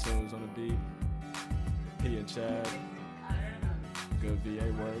 man. Neptune's on the beat. P and Chad. Good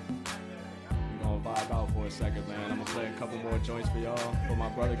VA work. We gonna vibe out for a second, man. I'm gonna play a couple more joints for y'all. For my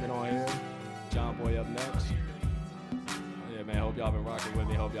brother get on here. John Boy up next. Yeah, man, hope y'all been rocking with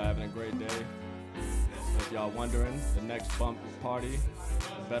me. Hope y'all having a great day. If y'all wondering, the next Bumppp party,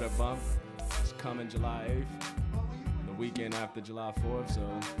 the Better Bumppp, is coming July 8th, the weekend after July 4th. So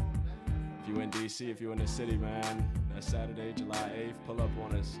if you in DC, if you in the city, man, that's Saturday, July 8th. Pull up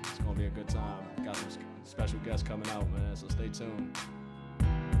on us. It's gonna be a good time. Got some special guests coming out, man, so stay tuned.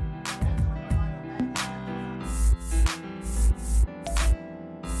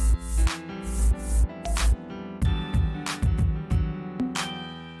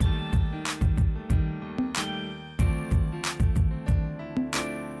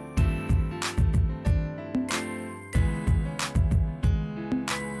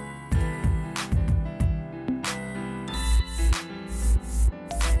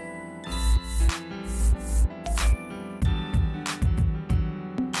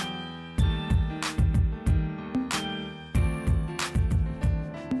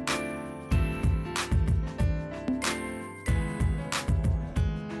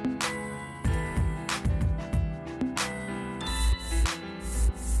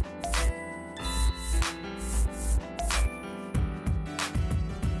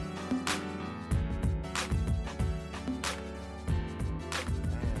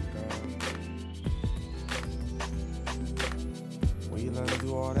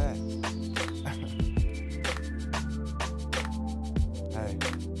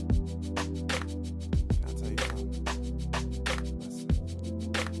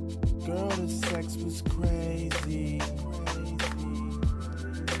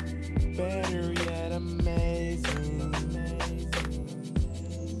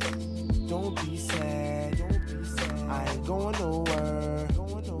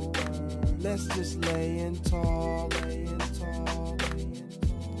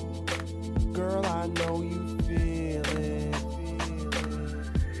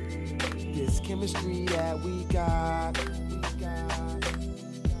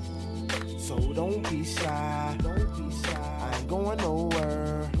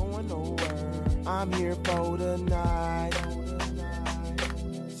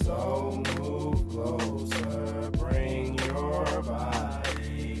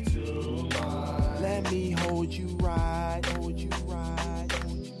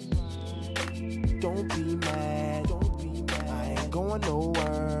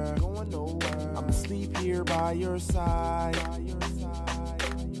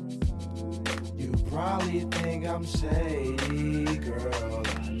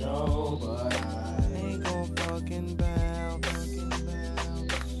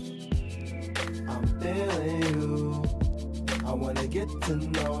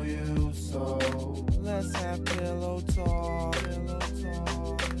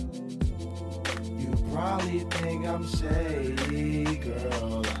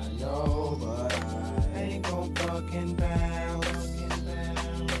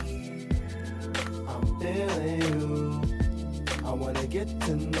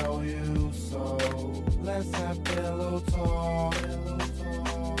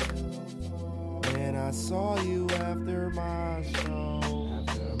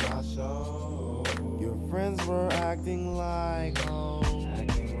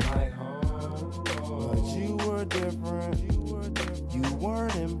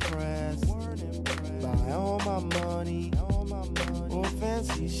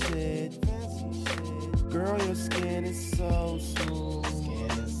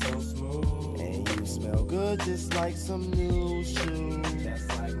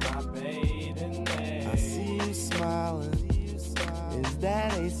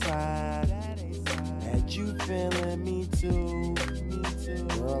 you feeling me too.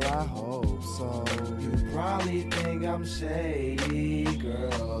 Girl, I hope so. You probably think I'm shady,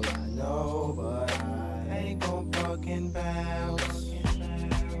 girl, I know, but I ain't gon' fucking bounce.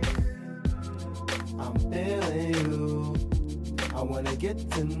 I'm feeling you, I wanna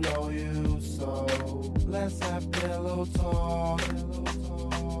get to know you, so let's have pillow talk.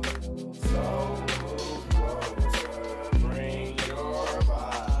 So move closer, bring your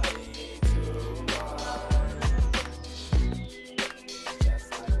body to mine.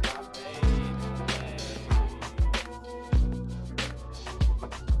 Just like my baby.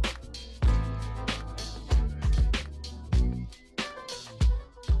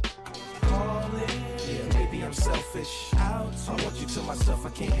 Yeah, maybe I'm selfish. I want you to myself, I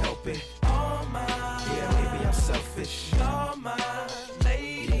can't help it. All mine. Yeah, maybe I'm selfish. You're my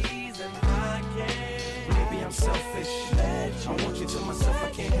ladies and I can't. Maybe I'm selfish. I want you to myself, I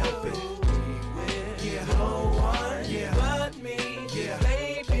can't help it. Yeah, no one but me. Yeah,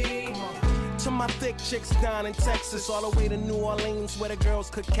 baby. Come on. To my thick chicks down in Texas, all the way to New Orleans where the girls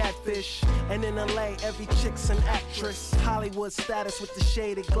cook catfish. And in LA, every chick's an actress. Hollywood status with the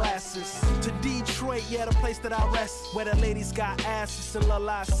shaded glasses. To Detroit, yeah, the place that I rest, where the ladies got asses and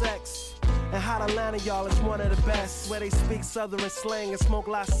la sex. And hot Atlanta, y'all, is one of the best, where they speak southern slang and smoke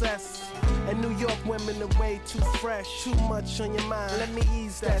la cess. And New York women are way too fresh, too much on your mind, let me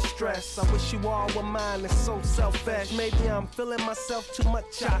ease that stress. I wish you all were mine, it's so selfish. Maybe I'm feeling myself too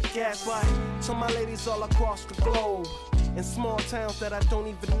much, I guess. But to my ladies all across the globe, in small towns that I don't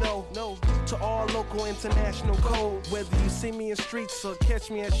even know, to all local international code. Whether you see me in streets or catch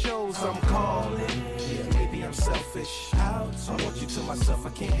me at shows, I'm calling. Yeah, maybe I'm selfish. I want you to myself, I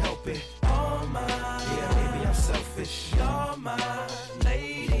can't help it. All mine. Yeah, maybe I'm selfish. You're my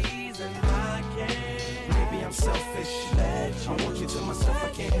ladies and I can't. Maybe I'm selfish. I want you to myself, I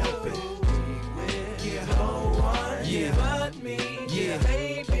can't help it. Yeah, no one but me. Yeah,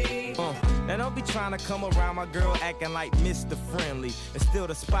 baby. Now don't be trying to come around my girl acting like Mr. Friendly and steal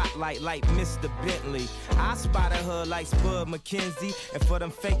the spotlight like Mr. Bentley. I spotted her like Spud McKenzie, and for them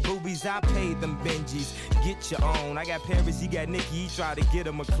fake boobies I paid them Benjis. Get your own. I got Paris, he got Nikki, he tried to get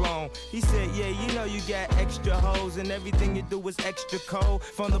him a clone. He said, yeah, you know you got extra hoes and everything you do is extra cold.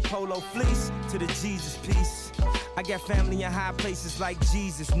 From the polo fleece to the Jesus piece. I got family in high places like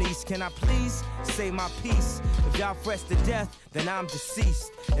Jesus, niece. Can I please say my piece? If y'all fresh to death, then I'm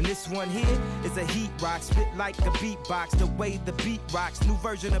deceased. And this one here is a heat rock, spit like a beatbox, the way the beat rocks, new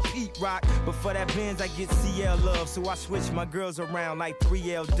version of Pete Rock. But for that Benz, I get CL love, so I switch my girls around like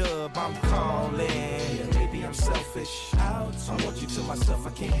 3L Dub. I'm calling. Yeah, maybe I'm selfish. I want you to myself, I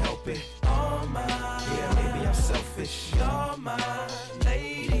can't help it. All mine. Yeah, maybe I'm selfish. You're my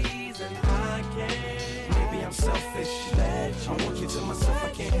ladies and I can't. Maybe I'm selfish. I want you to myself, I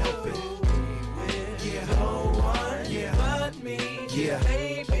can't help it. Yeah, no one but me. Yeah,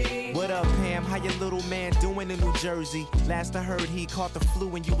 baby. What up, Pam? How your little man doing in New Jersey? Last I heard, he caught the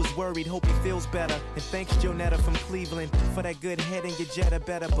flu and you was worried. Hope he feels better. And thanks, Jonetta from Cleveland, for that good head in your Jetta.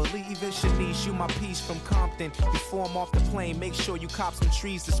 Better believe it. Shanice, you my piece from Compton. Before I'm off the plane, make sure you cop some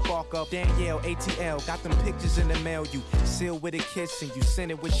trees to spark up. Danielle, ATL, got them pictures in the mail. You sealed with a kiss and you sent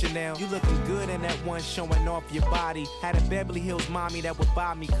it with Chanel. You looking good in that one, showing off your body. Had a Beverly Hills mommy that would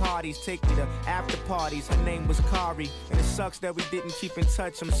buy me Cardis, take me to after parties. Her name was Kari, and it sucks that we didn't keep in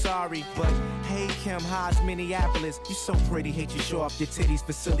touch. I'm sorry, but hey Kim, how's Minneapolis? You so pretty, hate you show off your titties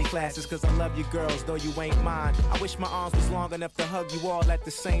for silly classes. Cause I love you girls, though you ain't mine. I wish my arms was long enough to hug you all at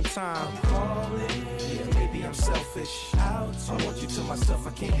the same time. I'm calling. Yeah, maybe I'm selfish. I want you to myself,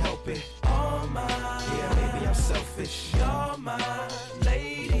 I can't help it. All mine. Yeah, maybe I'm selfish. You're my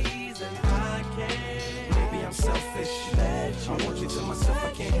ladies and I can't. Maybe I'm selfish. I want you to myself,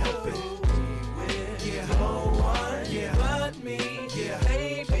 I can't help it. Yeah, no one but me. Yeah,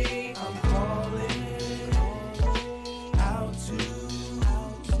 baby, I'm calling out to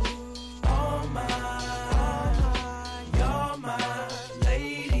all my, you're my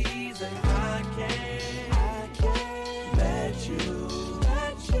ladies, and I can't let you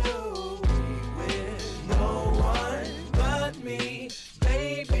be with no one but me,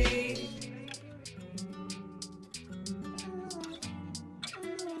 baby.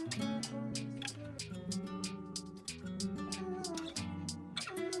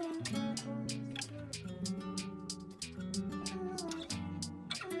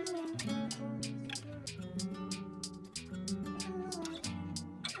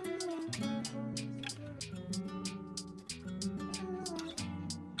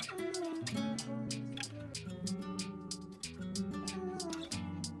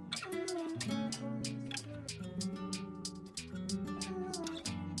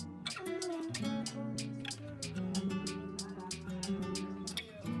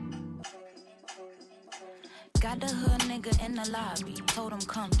 Got the hood nigga in the lobby. Told him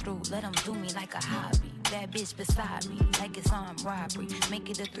come through, let him do me like a hobby. Bad bitch beside me, like it's armed robbery. Make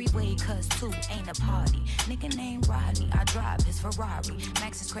it a three-way, cause two ain't a party. Nigga named Rodney, I drive his Ferrari.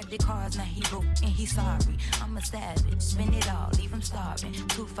 Max's credit cards, now he broke and he sorry. I'm a savage, spend it all, leave him starving.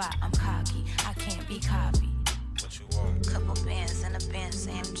 2-5, I'm cocky, I can't be copied. What you want? Couple bands and a Benz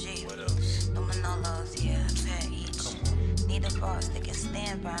AMG. What else? The Manolos, yeah, 10 each. Need a boss that can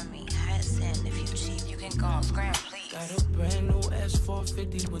stand by me. Hats in, if you cheap, you can go on scram, please. Got a brand new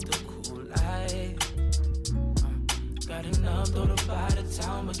S450 with a cool light. Got enough though to buy the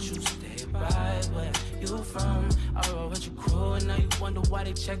town, but you stay right where you from. I roll with your crew, and now you wonder why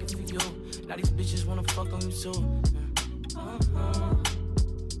they checking for you. Now these bitches wanna fuck on you too.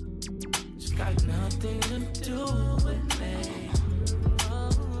 It's got nothing to do with me.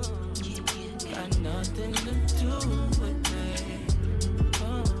 Got nothing to do with me.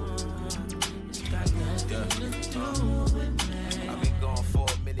 It's got nothing to do with me. I've been gone for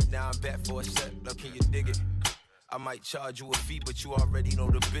a minute, now I'm back for a sec. Now can you dig it? I might charge you a fee, but you already know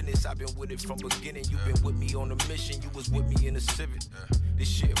the business. I've been with it from beginning. You been with me on the mission. You was with me in the Civic. This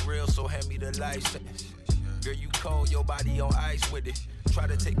shit real, so hand me the license. Girl, you cold, your body on ice with it. Try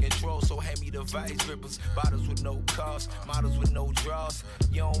to take control, so hand me the vice grippers. Bottles with no cost, models with no draws.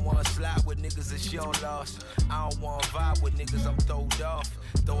 You don't wanna slide with niggas, it's your loss. I don't wanna vibe with niggas, I'm throwed off.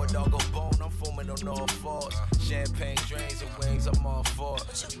 Throw a dog a bone, I'm foaming on all fours. Champagne drains and wings, I'm all for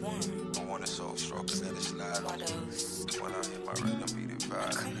it. I want a soul stroke, let it slide on. When I hit my rhythm, beat it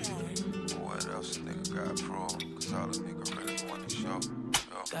violent. What else a nigga got pro? Cause all a nigga really want to show.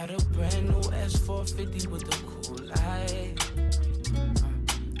 Got a brand new S450 with a cool light.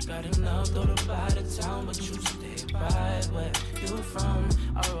 Got enough though to buy the town, but you stay right where you from.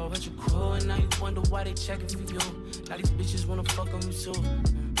 I roll with your crew, and now you wonder why they checking for you. Now these bitches wanna fuck on you too.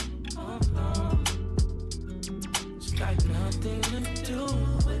 It's got nothing to do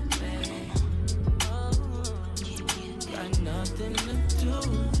with me. Got nothing to do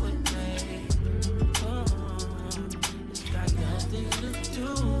with me. It's got nothing to do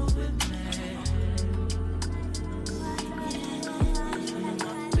with me.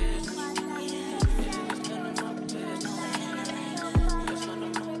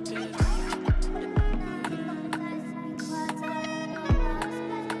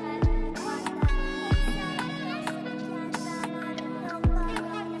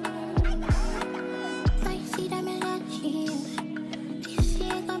 Like, see them in that cheese. You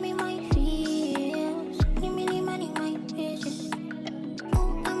see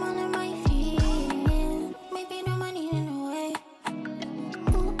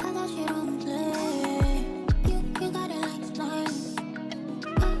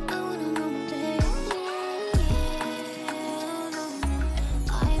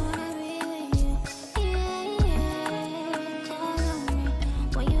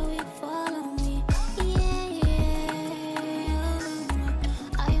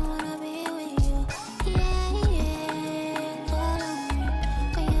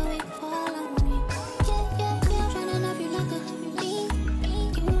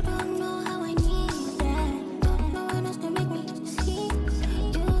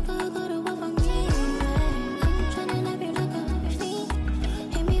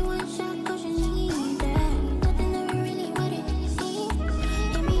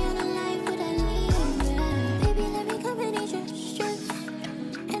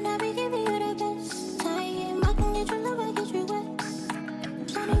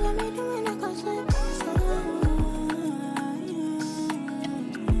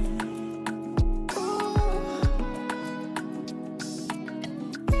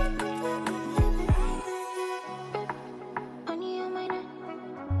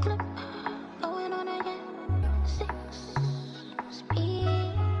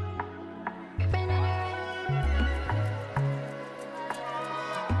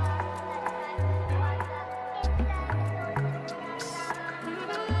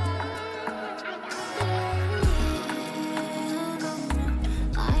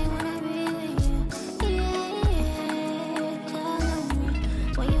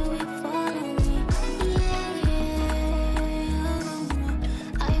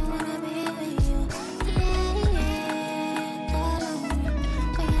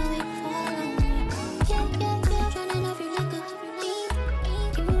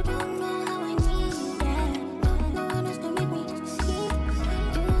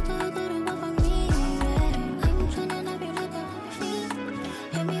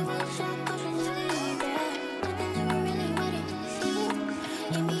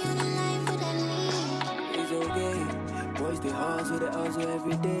the hustle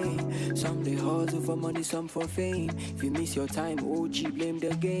every day. Some they hustle for money, some for fame. If you miss your time, OG blame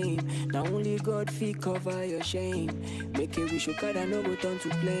the game. Now only God feet cover your shame. Make a wish, God, I know go turn to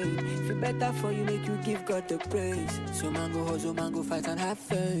blame. If you better for you, make you give God the praise. So man go hustle, man go fight and have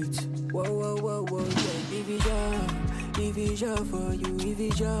faith. Whoa, whoa, whoa, whoa, yeah. Division for you,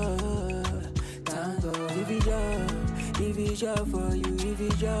 division. Tango, division for you,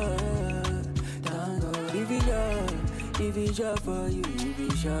 division. Tango, division for you,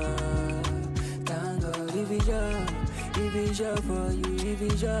 division. Tango, division for you,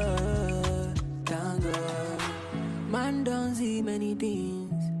 division. Tango. Man don't see many things.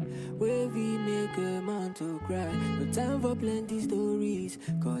 Where we make a man to cry. No time for plenty stories.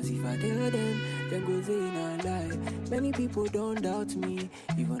 Cause if I tell them go say not lie. Many people don't doubt me.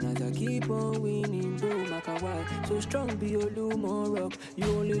 Even as I keep on winning, bro, Makawai. So strong be your Lumo rock. You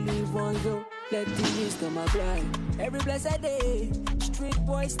only live once, so let the wisdom apply. Every blessed day, street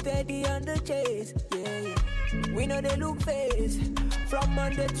boy steady on the chase. Yeah, yeah. We know they look face. From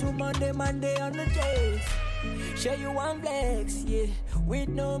Monday to Monday, Monday on the chase. Share you one flex, yeah. With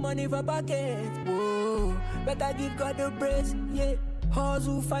no money for pocket. Whoa, better give God the praise, yeah.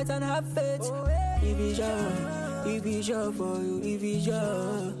 Hustle, fight and have faith. Oh, yeah. Division for you,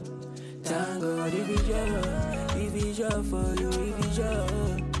 division. Tango, division for you,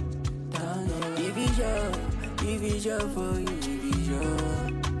 division. Tango, division for you,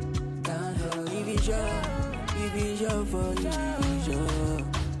 division. Tango, division for you, division.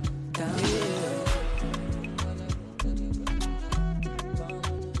 Tango, yeah.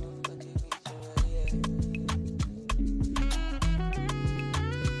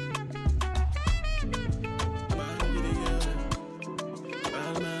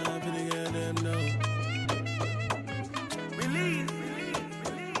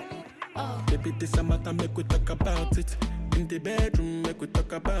 Baby, this a matter, make we talk about it. In the bedroom, make we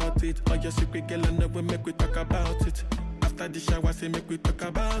talk about it. All your secret, girl, I know we make we talk about it. After the shower, say make we talk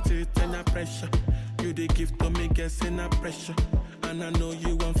about it. And no pressure, you the gift to me, guess in no pressure. And I know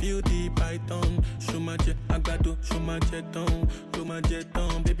you won't feel the python. Show my jet, agbado, show my jet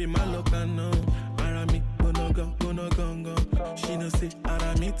on. Baby, my look, I know. Arami, gonna go. She no say,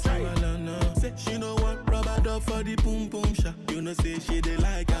 Arami, no. Say, she no want rubber dog for the boom boom shot. You know, say, she dey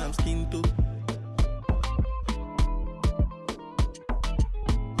like I'm skin too.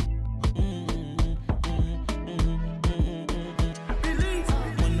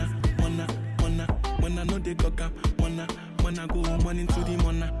 Wanna know they cock up, wanna go money into the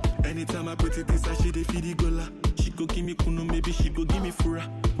money. Anytime I put it this, I she dey feed the gola. She go give me kuno, maybe she go give me fura.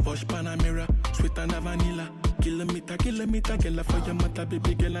 Posh Panamera, sweet and vanilla. Kilometer, girl, for your mother,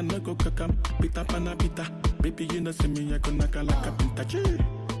 baby girl, I no go cock up. Pita panapita, baby you know see me, I go knock her like a pinta.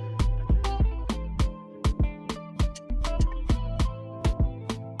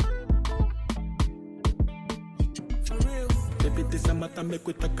 Baby, this a matter, make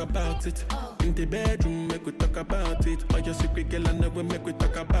we talk about it. In the bedroom, make we talk about it. All your secret, girl, I know we make we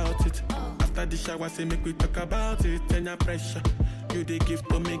talk about it. After the shower, say make we talk about it. Then no pressure, you the gift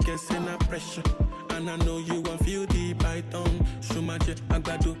to me, guess in no pressure. And I know you won't feel the python. Show my jet,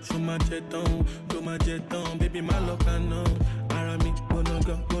 agbado, show my jet on. Baby, my luck, I know. Arami, gonna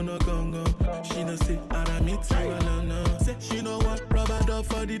go. She no say, Arami, no. Say, she no want rubber dog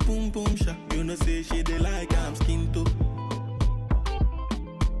for the boom boom shot. You know say, she dey like I'm skin too.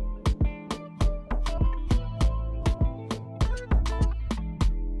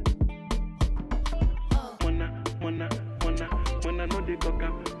 Wanna know the cock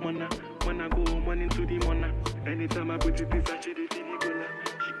up, wanna go money into the money. Anytime I put it this, I she dey feel the gola.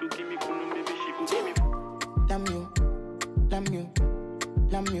 She go give me kuno, maybe she go give me.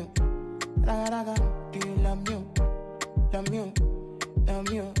 Damn you, raga, do you love you,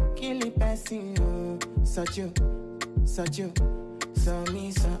 kill it passing you, such you, so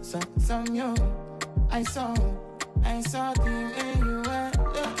me, so you. I saw the way you were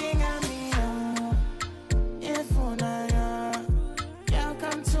looking at me. If you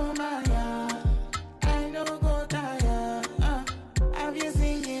come to my yard, I know go tired. I've been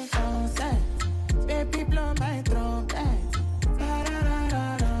singing from set, baby blow my trumpet.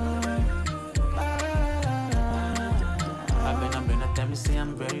 I've been a time to say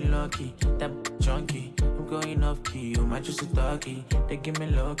I'm very lucky. That junkie, I'm going off key. You might just a doggy, they give me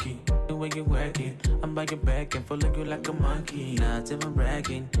lucky. The way you work it, I'm by your back and follow you like a monkey. Not even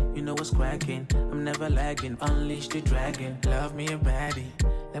bragging, you know what's cracking. I'm never lagging, unleash the dragon. Love me a baddie,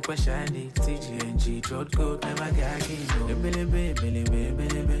 like what shiny. TGNG, throat coat, never gagging.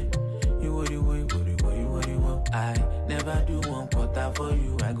 Billy. You what you want. I never do one quarter for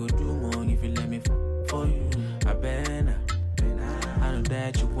you. I go do more if you let me for you. I better.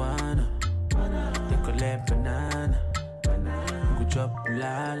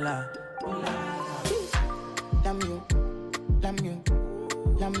 la la. Love you, love you,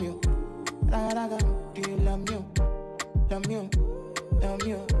 love you. Raga, do you love you? Love you, love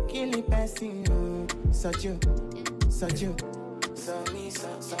you. Kill the person, you. Such you, such you. So me, so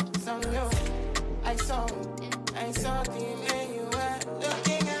you. I saw the way you were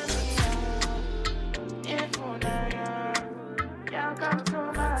looking at me. If you come to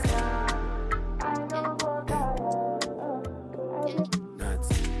my yard, I know what Nuts.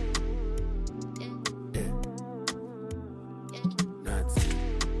 Nuts.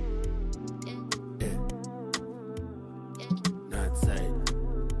 Nuts side.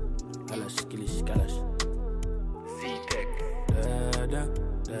 Kalash, kilish, kalash. C-Tech. Da da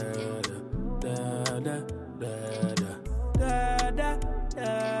da da da da da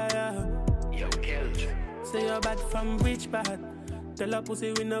da. Yo, Kelch. Say you're bad from which part? Tell a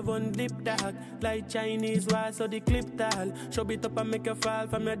pussy we no one dip dog. Like Chinese wall, so the clip tall. Show it up and make you fall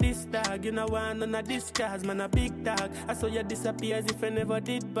from your disc dog. You know one none of this cars, man a big dog. I saw you disappear as if I never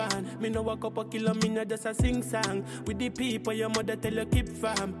did ban. Me no walk up a kilo, me no just a sing song. With the people your mother tell you keep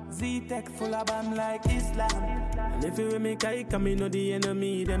fam. Z-Tech full of bomb like Islam. And if you make I come, me know the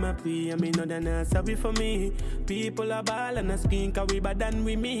enemy, them a pray, and me know they're not sorry for me. People are ball and a skin, cause we bad than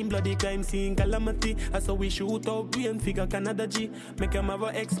we mean. Bloody crime scene calamity. I saw we shoot out, we and figure Canada G. Make them have a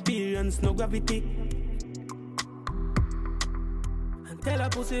experience, no gravity. And tell a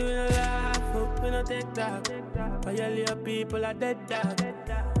pussy we no laugh, we no take that. Violate people are dead dog.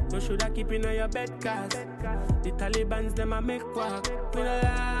 You shoulda keep in your bed cause the Taliban's them a make quack. We no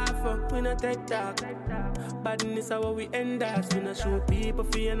laugh, we no take that. Badness is how we end us. We no shoot people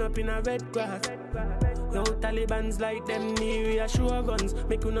for end up in a red grass. Yo, Taliban's like them near reassure guns.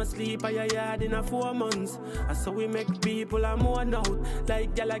 Make you no sleep at your yard in a 4 months. And so we make people a mourn out.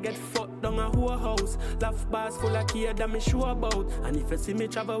 Like y'all get fucked down a whole house. Laugh bars full of kid that me sure about. And if you see me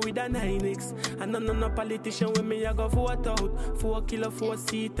travel with a 9X, and no politician with me I go vote out. 4 kilo, 4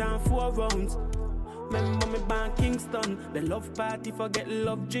 seat and 4 rounds. Remember me born Kingston. The love party forget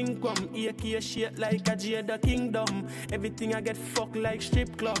love drink rum. AK shit like a Jada Kingdom. Everything I get fucked like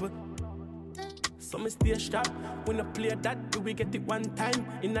strip club. So me stay sharp. When I play that, we get it one time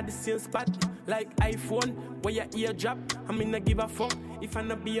in the same spot. Like iPhone, where your ear drop. I mean I give a fuck if I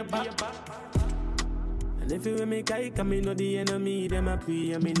not be a bop. And if you make I come, me know the enemy, them a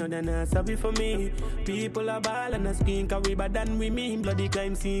pray, and me know they're not sorry for me. People are ball and a skin, cause we bad than we mean. Bloody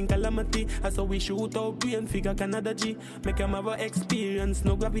crime scene calamity. And so we shoot out, we and figure Canada G. Make them have a experience,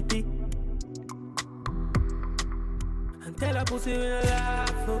 no gravity. And tell a pussy we no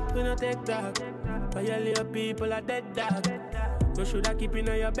laugh, we no take that. Violate people are dead dog. You shoulda keep in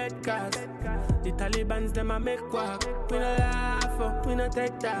your bed cause the Taliban's them a make quack. We no laugh, we no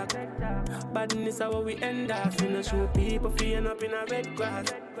take that. Badness is how we end us. We no shoot people for end up in a red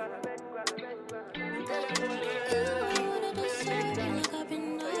grass.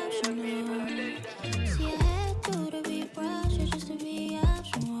 See, I had to be brush just to be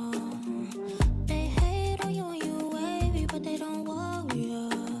optional. They hate on you and you wavy, but they don't worry you.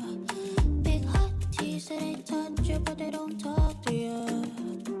 Big hotties that they touch you, but they don't talk to you.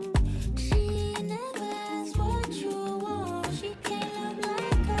 She never asks what you want. She can't love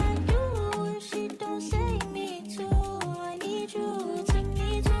like I do. If she don't say me too, I need you to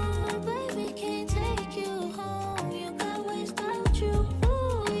me too. Baby can't take you home.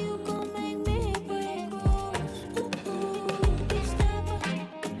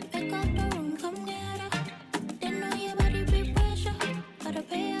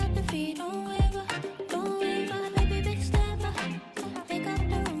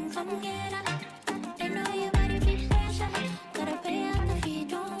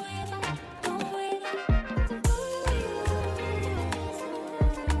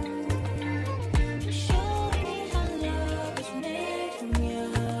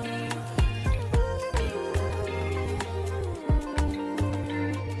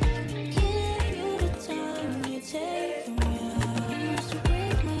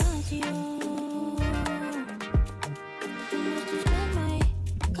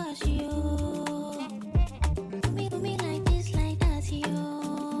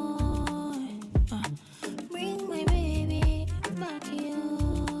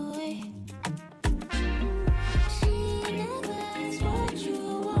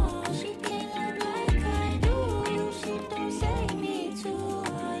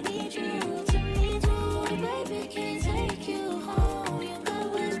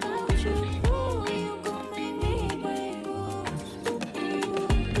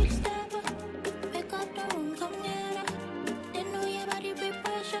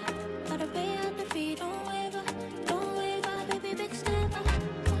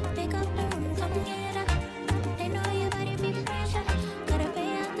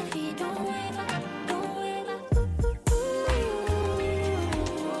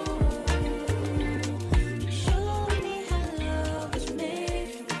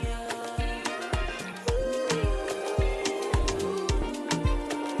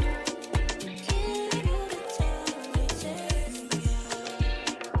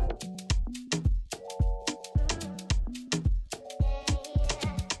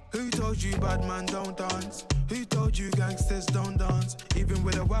 bad man don't dance? Who told you gangsters don't dance? Even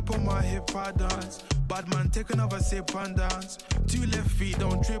with a whip on my hip, I dance. Bad man, take another sip and dance. 2 left feet,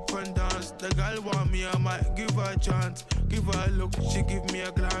 don't trip and dance. The girl want me, I might give her a chance. Give her a look, she give me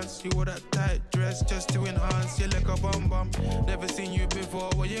a glance. You wore that tight dress just to enhance. You like a bum bum. Never seen you before,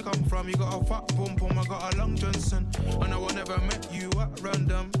 where you come from? You got a fat pum pum, I got a long Johnson. And I will never met you at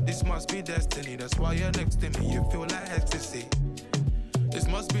random. This must be destiny, that's why you're next to me. You feel like ecstasy. This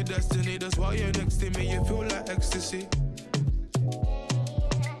must be destiny, that's why you're next to me. You feel like ecstasy.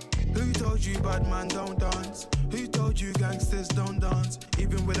 Who told you bad man don't dance? Who told you gangsters don't dance?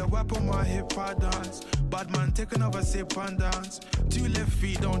 Even with a whip on my hip, I dance. Bad man, take another sip and dance. 2 left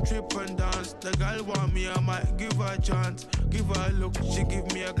feet, don't trip and dance. The girl want me, I might give her a chance. Give her a look, she give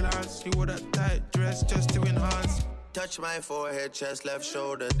me a glance. You wore that tight dress just to enhance. Touch my forehead, chest, left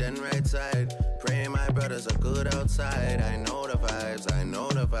shoulder, then right side. Pray my brothers are good outside. I know the vibes, I know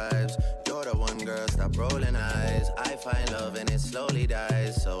the vibes. You're the one girl, stop rolling eyes. I find love and it slowly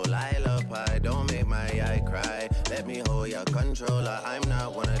dies. So lullaby, don't make my eye cry. Let me hold your controller. I'm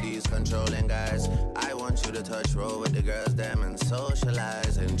not one of these controlling guys. I want you to touch roll with the girls, them and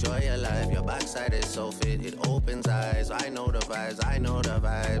socialize. Enjoy your life, your backside is so fit, it opens eyes. I know the vibes, I know the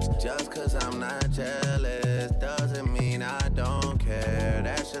vibes. Just cause I'm not jealous doesn't mean I don't care.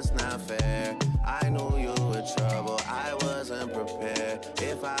 That's just not fair. I knew you were trouble, I wasn't prepared.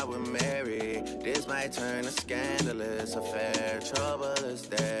 If I were married, this might turn a scandalous affair. Trouble is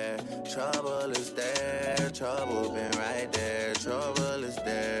there, trouble is there. Trouble been right there, trouble is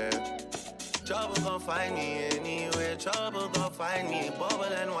there. Trouble gon' find me anywhere. Trouble gon' find me, bubble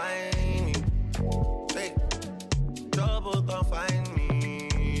and whiny. Hey. Trouble gon' find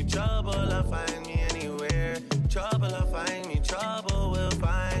me. Trouble'll find me anywhere. Trouble'll find me. Trouble will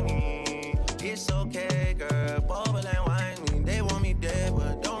find me. It's okay, girl. Bubble and whiny. They want me dead,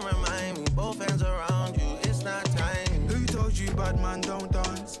 but don't remind me. Both hands around you. It's not time. Who told you bad man don't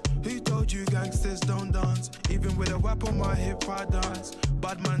dance? Who told you gangsters don't dance? Even with a whip on my hip, I dance.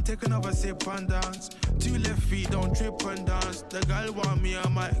 Bad man, take another sip and dance. 2 left feet, don't trip and dance. The girl want me, I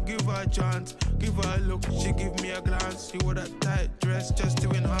might give her a chance. Give her a look, she give me a glance. You wore that tight dress just to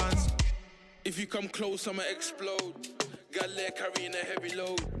enhance. If you come close, I'ma explode. Got leg carrying a heavy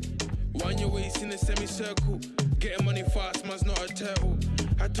load. Wind your waist in a semicircle. Getting money fast, man's not a turtle.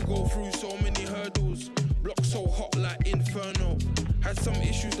 Had to go through so many hurdles. Block so hot like inferno. Had some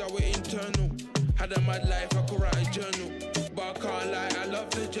issues that were internal. Had a mad life, I could write a journal. But I can't lie, I love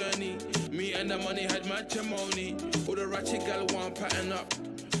the journey. Me and the money had matrimony. All the ratchet gal want pattern up.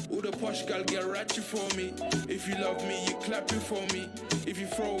 All the posh gal get ratchet for me. If you love me, you clap it for me. If you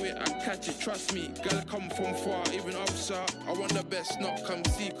throw it, I catch it, trust me. Gal come from far, even up, sir. I want the best, not come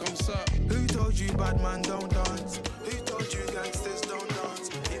see, come sir. Who told you bad man don't dance? Who told you gangsters don't dance?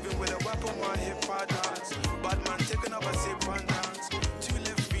 Even with a whip on my hip, I dance. Bad man, take another sip and dance. 2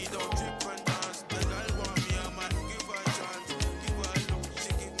 left feet, don't trip and dance. The girl want me, I might give her a chance. Give her a look,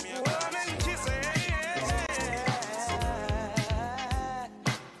 she give me a glance.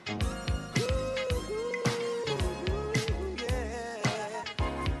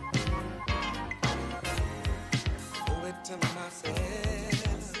 To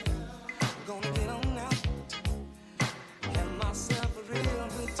myself, gonna get on out, have myself a real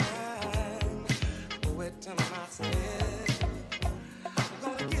good time. Owe it to myself,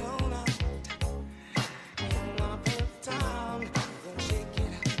 gonna get on out, and gonna pay the time. Gonna shake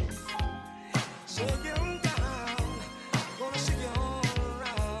it on down, gonna shake it all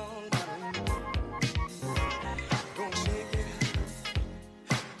around. Gonna shake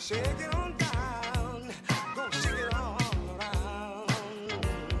it on down, gonna shake it all.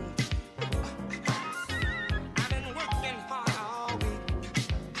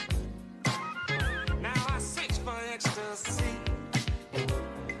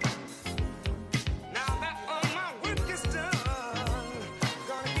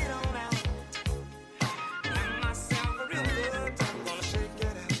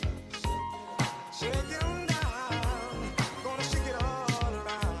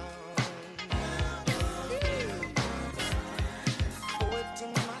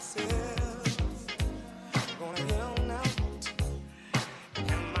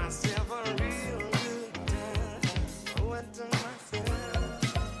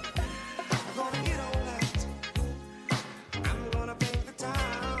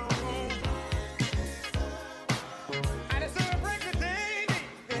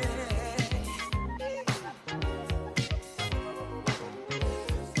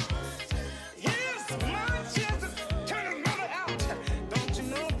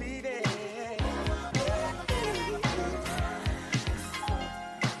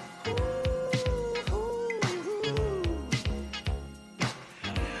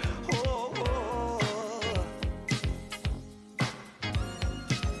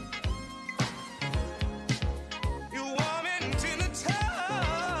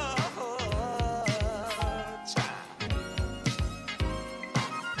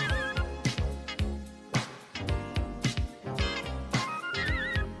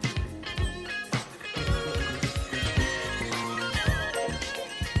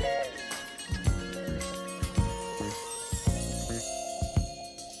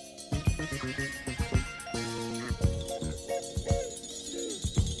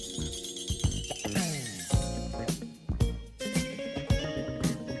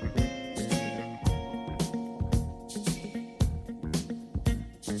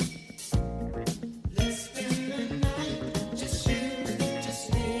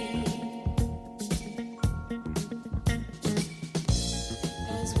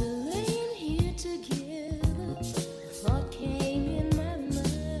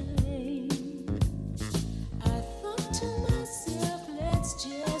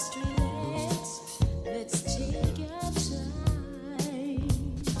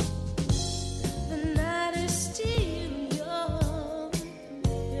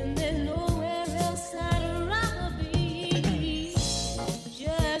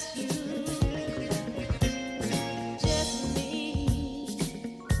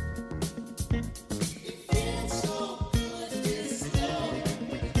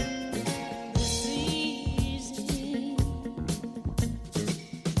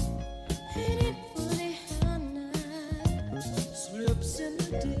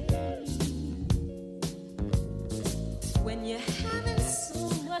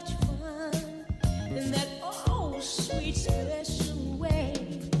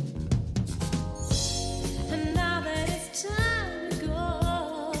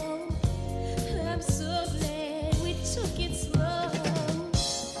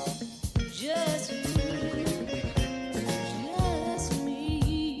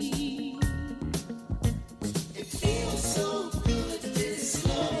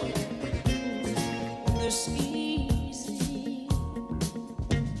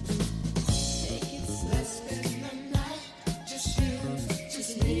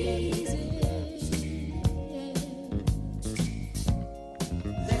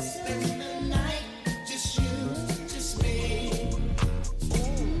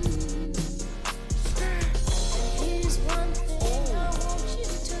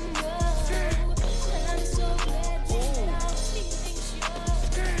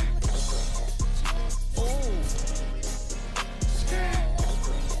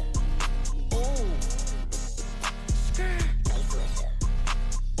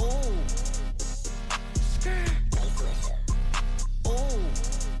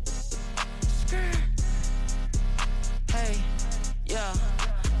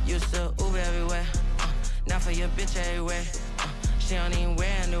 She don't even wear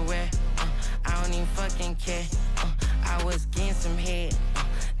underwear. I don't even fucking care. I was getting some head.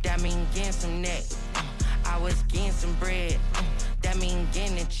 That mean getting some neck. I was getting some bread. That mean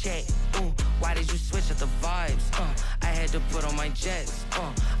getting a check. Why did you switch up the vibes? I had to put on my jets.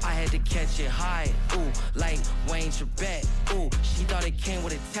 I had to catch it high. Like Wayne Trebek. She thought it came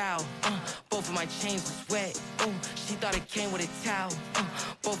with a towel. Both of my chains was wet. She thought it came with a towel.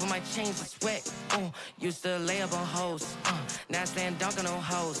 Both of my chains was wet. Used to lay up on hoes. Now stand dunk on no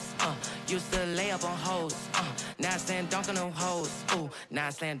hoes. Used to lay up on hoes. Now stand dunk on no hoes. Now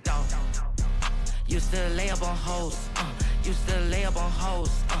stand dunk. Used to lay up on hoes. Used to lay up on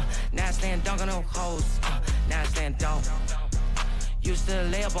hoes. Now I stand dunk on no hoes. Now I stand dunk. Used to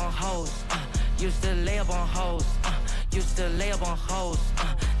lay up on hoes. Used to lay up on hoes. Used to lay up on hoes.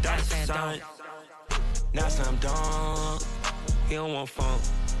 Now I stand dunk. Now I stand dunk. He don't want funk.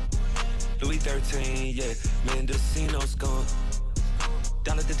 Louis 13, yeah. Mendocino skunk.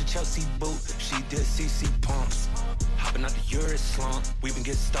 Dollar did the Chelsea boot. She did CC pumps. Hopping out the Urus slump. We been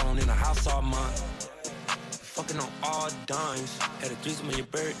getting stoned in the house all month. Fucking on all dimes. Had a threesome on your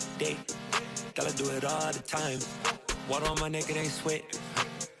birthday. Gotta do it all the time. Water on my neck, it ain't sweat.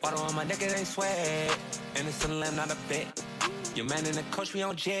 Water on my neck, it ain't sweat. And it's a lamb, not a bet. Your man in the coach, we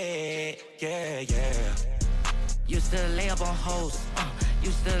on jet. Yeah, yeah. Used to lay up on hoes.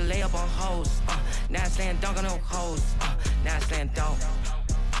 Used to lay up on hoes. Now I stand dunk on no hoes. Now I stand dunk.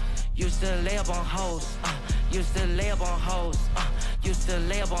 Used to lay up on hoes. Used to lay up on hoes. Used to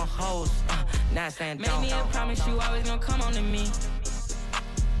lay up on hoes. Now I stand dunk. Made me a promise you always gonna come on to me.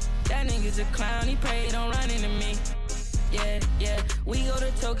 That nigga's a clown, he pray he don't run into me. Yeah, yeah. We go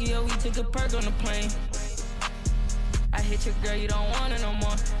to Tokyo, we took a perk on the plane. I hit your girl, you don't want her no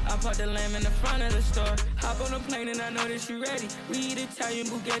more. I parked the lamb in the front of the store. Hop on the plane and I know that she ready. We eat Italian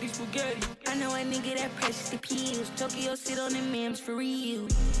spaghetti. I know a nigga that precious the pills. Tokyo sit on the memes for real.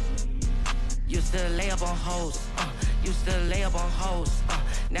 Used to lay up on hoes. Used to lay up on hoes.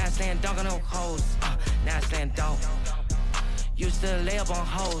 Now I stand dunk on no hoes. Now I stand dunk. Used to lay up on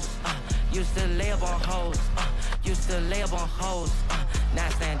hoes. Used to lay up on hoes. Used to lay up on hoes. Now I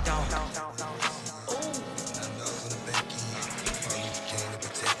stand dunk.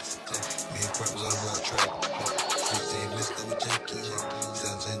 Mr. with Jackie,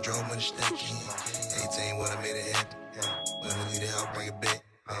 sound syndrome when money stacking. 18 when I made it happen. When I leave the house, bring it back.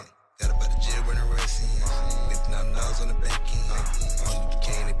 Got about the jail running racing. $59 on the back end. On the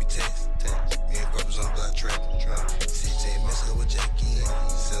cane, it be taxed. Me and brothers on the block trapping. 16 mess up with Jackie.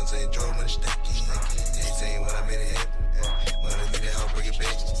 17 drove money stacking. 18 when I made it happen. When I leave the house, bring it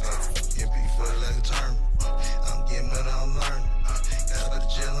back. MP for the like a term. I'm getting money, I'm learning. Got about the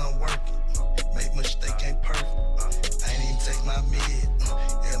jail, I'm working. Make mistake, ain't perfect. I ain't even take my mid.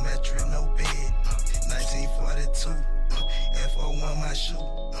 Elementary, no bed. 1942. F01 my shoe.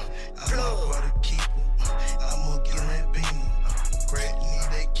 I'm all for the keeper. I'ma get on that beamer. Crack, need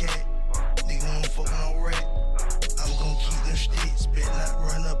that cat. Nigga won't fuck no rat. I'm gon' keep them sticks. Bet not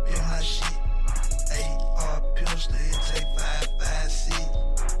run up in my shit. AR pistol, it take 5.56.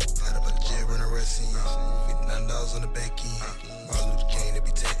 Got about the jail run arrest scene. $59 on the back end. Martin Luther King, it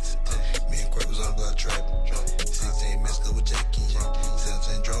be taxed. Me and Crap was on the block trapping. 16 messed up with Jackie.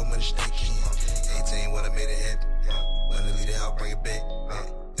 17 drove money staking. 18 when I made it happen. When I leave the house, bring it back.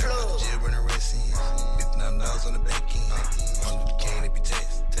 Got about the jail run arrest scene. $59 on the back end. Martin Luther King, it be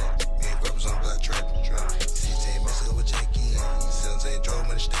taxed. Me and Crap was on the block trapping. 16 messed up with Jackie. 17 drove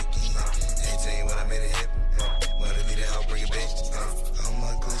money staking. 18 when I made it happen. When I leave the house, bring it back. All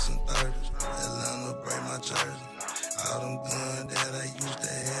my clothes and 30s. Atlanta break my jersey. All them guns that I used to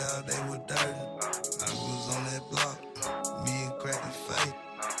have, they were dirty. I was on that block, me and Crack and Fate.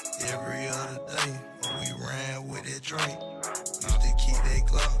 Every other day, when we ran with that drink. Used to keep that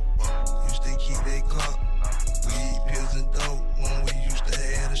Glock, used to keep that clock. Weed, pills, and dope when we used to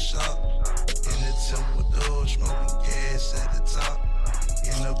have a shop. In the temple door, smoking gas at the top.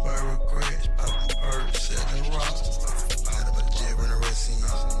 In the burger crash, popping perks, selling rocks. Got about the jail run arrest scene.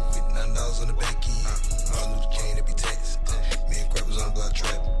 $59 on the back end. All Luther King, it be taxed. Me and Crap was on the block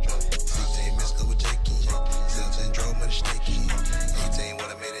trapping. 16 messed up with Jackie. 17 drove money staking. 18 when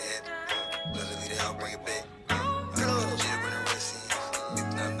I made it happen. When I leave the house, bring it back. Got about the jail run arrest scene.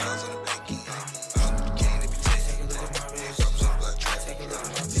 $59 on the back end. All Luther King, it be taxed. Me and Crap was on the block trapping.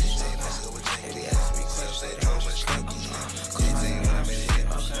 16 messed up with Jackie. 17 drove money staking. 18 when I made it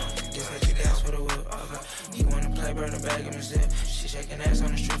happen. This like you asked for the whip, he wanna play bird and bag him and zip. She shaking ass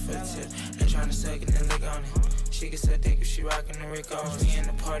on the strip for the tip. Ain't tryna suck it and lick on it. She can suck dick if she rockin' the Rickos. We in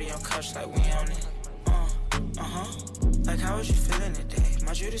the party on couch like we on it. Like how was you feeling today?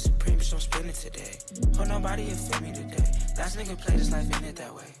 My Judas Supreme, bitch, I'm spinning today. Hope nobody will feel me today. Last nigga played his life, in it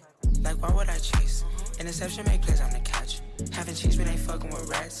that way. Like why would I chase? Interception make plays on the couch. Having cheese, but ain't fucking with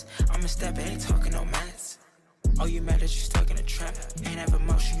rats. I'm a step, ain't talking no mats. Oh, you mad that you stuck in a trap? Ain't have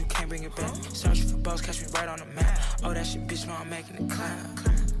emotion, you can't bring it back. Search for boats, catch me right on the map. Oh, that shit, bitch, know I'm making it clap.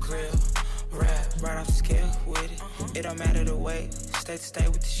 Grill, rap, right off the scale with it. It don't matter the weight. Stay to stay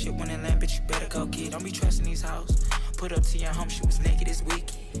with the shit when it land, bitch, you better go get. Don't be trusting these hoes. Put up to your home, she was naked this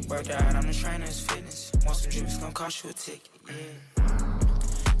week. Worked out, I'm the trainer, it's fitness. Want some drips, gon' cost you a ticket.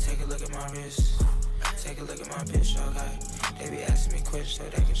 Take a look at my wrist. Take a look at my bitch, okay. They be asking me questions so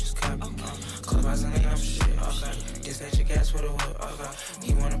they can just copy. Clubhouse and I'm shit, okay. Dispatch your gas with a whip, okay.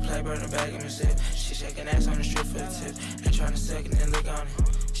 He wanna play bird and bag him and zip. She shaking ass on the strip for the tip. Ain't tryna suck it and lick on it.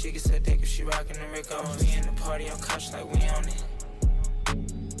 She can suck dick if she rockin' the Rickos. We in the party on couch like we on it.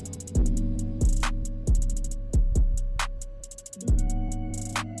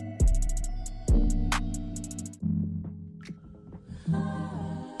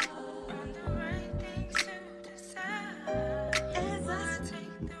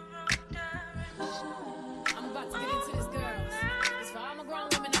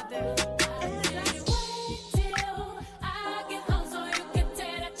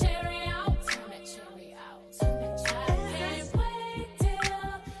 Wait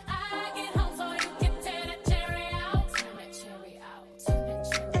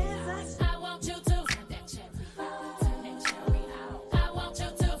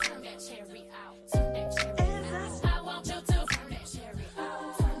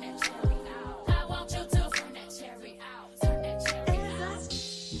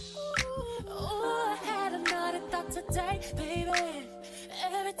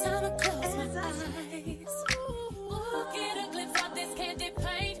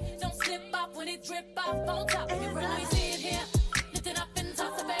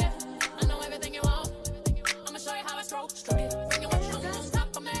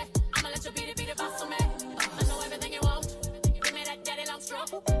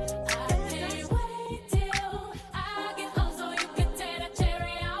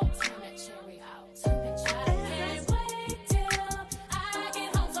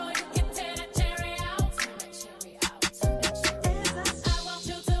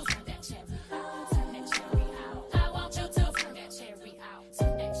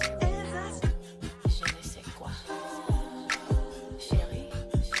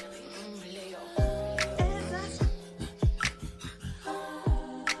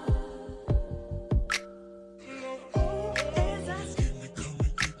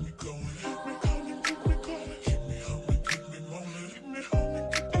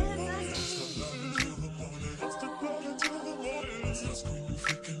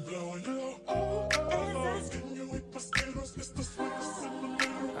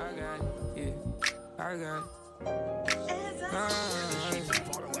I got I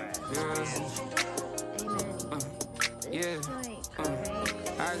got it, yeah.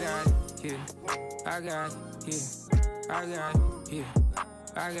 I got it, yeah. I got it, yeah.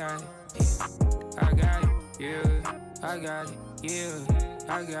 I got it, I got it, yeah. I got it, yeah.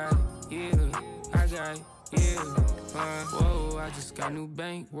 I got it, yeah. I got it, yeah. Whoa, I just got new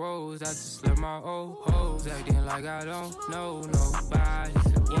bank rolls. I just left my old hoes acting like I don't know nobody.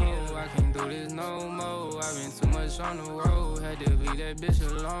 Whoa, I can't do this no more. I've been too much on the road. Had to leave that bitch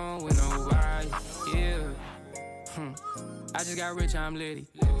alone with nobody, yeah. I just got rich, I'm litty.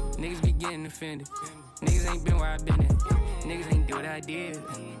 Niggas be getting offended. Niggas ain't been where I been at. Niggas ain't do what I did.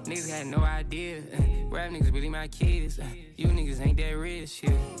 Niggas had no idea. Rap niggas really my kids. You niggas ain't that rich,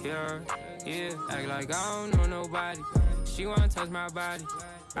 yeah. Act like I don't know nobody. She wanna touch my body.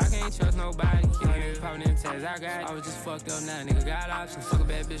 I can't trust nobody. Yeah, poppin' them tags, I got it. I was just fucked up now, nigga got options. Fuck a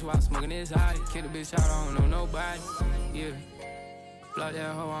bad bitch while smoking this hottie. Kill a bitch out, I don't know nobody. Yeah. Block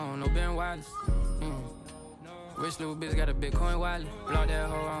that hoe, I don't know Ben Wallace. Rich little bitch got a Bitcoin wallet. Block that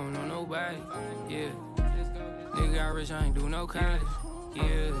hoe, I don't know nobody. Yeah. Nigga got rich, I ain't do no college.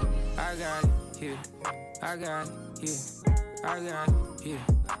 Yeah. I got it, yeah. I got it, yeah. I got it, yeah.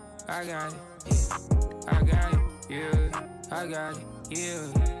 I got it, yeah. I got it, yeah. I got it, yeah.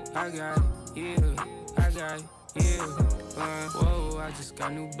 I got it, yeah. I got it, yeah. Whoa, I just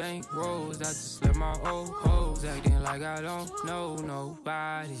got new bank rolls. I just left my old hoes acting like I don't know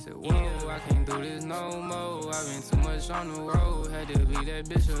nobody. Said, whoa, I can't do this no more. I've been too much on the road. Had to leave that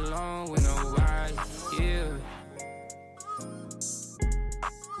bitch alone with nobody, yeah.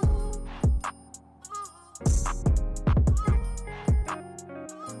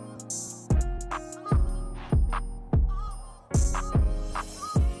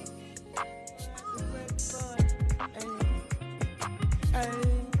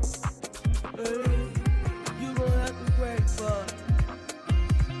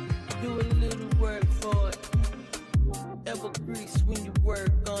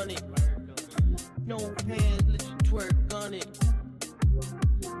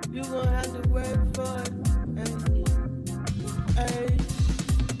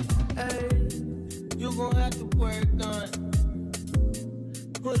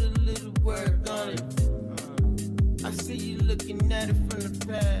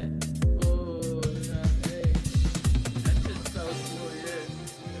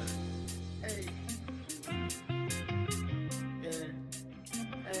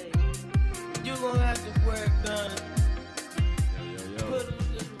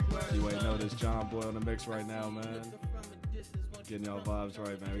 Right now, man. Getting y'all vibes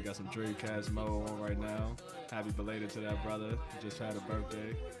right, man. We got some Dreamcast Mo on right now. Happy belated to that brother. He just had a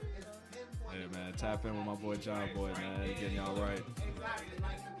birthday. Yeah, man. Tap in with my boy John Boy, man. Getting y'all right.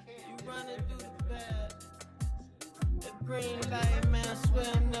 The green light, man, I swear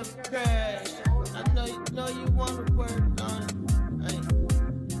I never crash. I know you wanna work on it. Ay,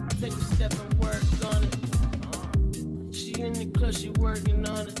 take a step and work on it. She in the club, she working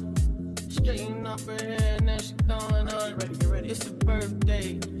on it. Straighten up her hair, now she throwing on it. It's her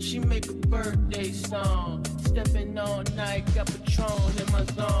birthday, she make a birthday song. Stepping all night, got Patron in my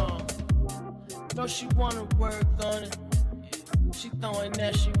zone. Know she wanna work on it. She throwing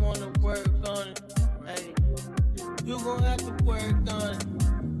that, she wanna work on it. Hey, you gon' have to work on it.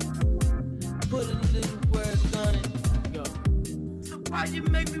 Put a little work on it. Yo. So why you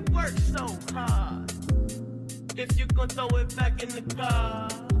make me work so hard? If you gon' throw it back in the car.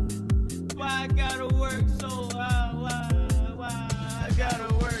 Why I gotta work so hard? Why I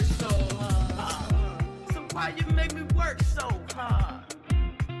gotta work so hard? So why you make me work so hard?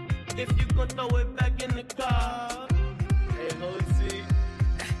 If you gon' throw it back in the car. Hey, Jose.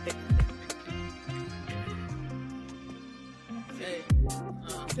 Hey,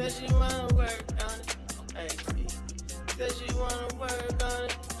 said she wanna work on it. Hey, said she wanna work on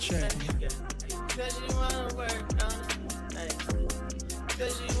it. Check. Said she wanna work on it. Hey.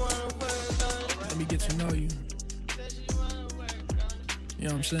 Let me get to know you. You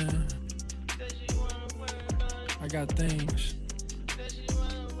know what I'm saying? I got things.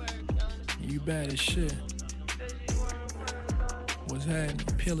 You bad as shit. What's happening?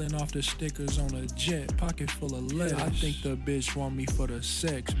 Peeling off the stickers on a jet, pocket full of letters. I think the bitch want me for the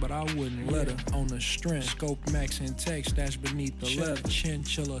sex, but I wouldn't let her. On the strength, scope max and text, that's beneath the leather.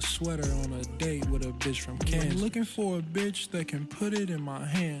 Chinchilla sweater on a date with a bitch from Kansas. I'm looking for a bitch that can put it in my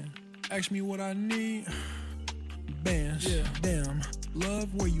hand. Ask me what I need. Bands, yeah. Damn.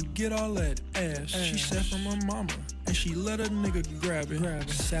 Love where you get all that ass. She said from her mama. And she let a nigga grab it.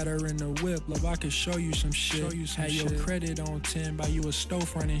 Sat her in the whip, love, I could show you some shit. Had your credit on 10, buy you a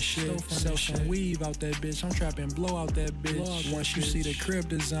storefront and shit. Sell some weave out that bitch, I'm trapping blow out that bitch. Once you see the crib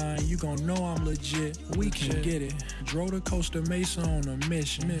design, you gon' know I'm legit. We can get it. Drove to Costa Mesa on a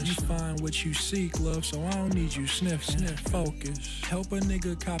mission. You find what you seek, love, so I don't need you sniffing. Focus. Help a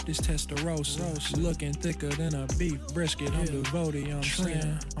nigga cop this Testarossa. Looking thicker than a beef brisket. I'm devoted, I'm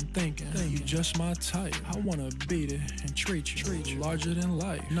saying. I'm thinking, you just my type. I wanna beat it and treat you larger than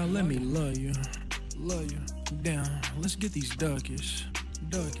life. Now let me love you. Down, let's get these duckies.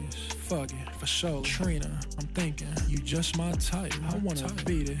 Fuck it, for sure. Trina, I'm thinking, you just my type. I wanna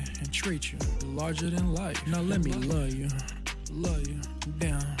beat it and treat you larger than life. Now let me love you.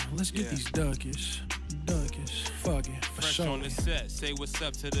 Down, let's get these duckies. Fuck it, for Fresh sure. on the set, say what's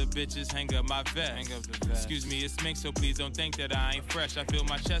up to the bitches, hang up my vest. Excuse me, it's Mink, so please don't think that I ain't fresh. I fill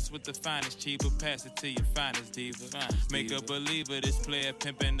my chest with the finest cheaper, pass it to your finest diva. Make a believer, this player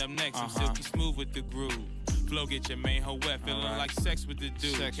pimping up next. I'm silky smooth with the groove. Flow get your main hoe wet, feeling like sex with the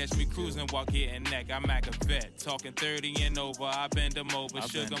dude. Catch me cruising while getting neck, I'm a vet. Talking 30 and over, I bend them over.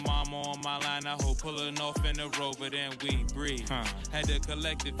 Sugar mama on my line, I hope pulling off in the Rover, then we breathe. Had to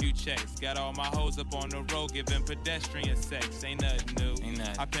collect a few checks, got all my hoes up on the road, giving pedestrian sex. Ain't nothing new.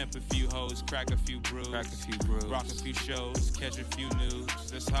 I pimp a few hoes, crack a few brews, rock a few shows, catch a few news.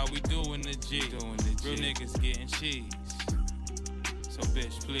 That's how we do in the G. Real niggas getting cheese. So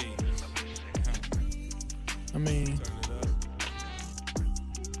bitch, please. I mean,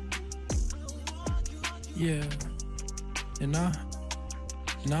 yeah, and I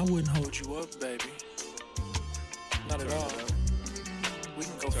wouldn't hold you up, baby. Not at all. We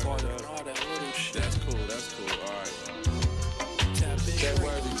can go farther than all that little shit. That's cool, alright. That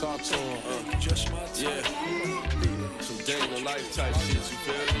worthy, talk to him. Just my type. Yeah. Some day in the life type shit, you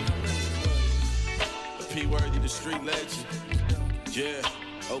feel me? A P-worthy, the street legend. Yeah,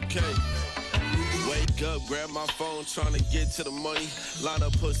 okay. Wake up, grab my phone, tryna get to the money. Line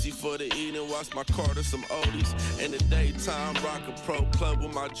up pussy for the eating, watch my Carter, some oldies. In the daytime, rock a pro club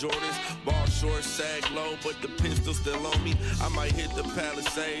with my Jordans. Ball short, sag low, but the pistol still on me. I might hit the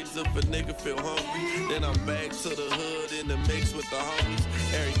Palisades if a nigga feel hungry. Then I'm back to the hood in the mix with the homies.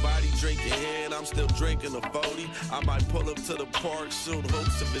 Everybody drinking here and I'm still drinking a 40. I might pull up to the park, shoot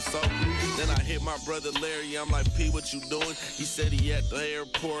hoops if it's open. Then I hit my brother Larry, I'm like, P, what you doing? He said he at the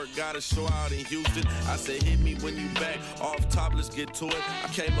airport, got a show out in Houston. I said, hit me when you back, off top, let's get to it. I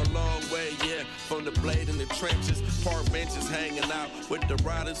came a long way, yeah, from the blade in the trenches. Park benches hanging out with the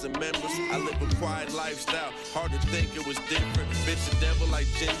riders and members. I live a quiet lifestyle, hard to think it was different. Bitch, the devil like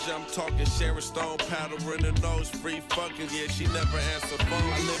Ginger, I'm talking Sharon Stone, powder in her nose, free fucking, yeah, she never answer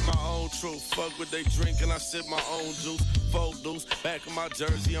phone. I live my own truth, fuck what they drink and I sip my own juice. Four deuce, back in my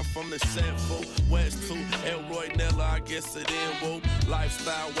jersey, I'm from the Central, West 2, Elroy Nella, I guess it in, whoop.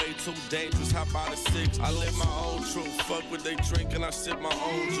 Lifestyle way too dangerous, hop out of 6. I live my own truth, fuck what they drink and I sip my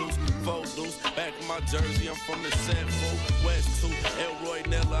own juice. Four deuce, back in my jersey, I'm from the Central, West 2, Elroy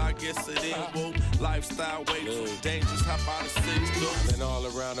Nella, I guess it in, whoop. Lifestyle way too dangerous, hop out of 6 deuce. Been all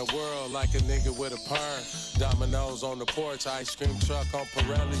around the world like a nigga with a perm. Dominoes on the porch, ice cream truck on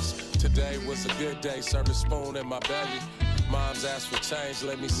Pirellis. Today was a good day, serve a spoon in my belly. Moms asked for change,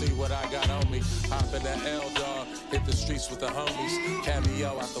 let me see what I got on me. Hop in that L-Dog, hit the streets with the homies.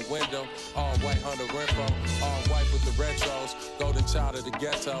 Cameo out the window, all white Hunter Renfro. All white with the retros, golden child of the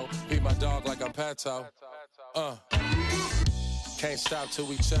ghetto. Beat my dog like I'm Pato. Can't stop till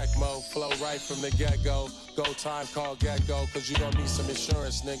we check mode. Flow right from the get-go. Go time, call get-go, cause you gon' need some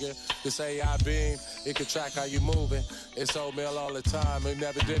insurance, nigga. This AI beam, it can track how you moving. It's oatmeal all the time, it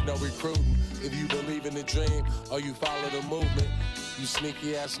never did no recruiting. If you believe in the dream, or you follow the movement, you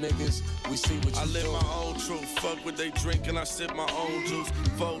sneaky ass niggas, we see what you I live doing. my own truth, fuck what they drink and I sip my own juice.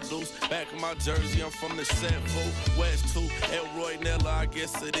 Four deuce, back in my jersey, I'm from the Central, West 2, Elroy Nella, I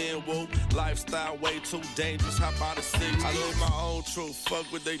guess it in, whoop. Lifestyle way too dangerous, hop out of 6. I live my own truth, fuck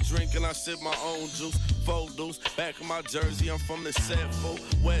what they drink and I sip my own juice. Four deuce, back in my jersey, I'm from the Central,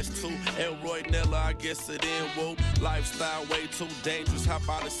 West 2, Elroy Nella, I guess it in, whoop. Lifestyle way too dangerous, hop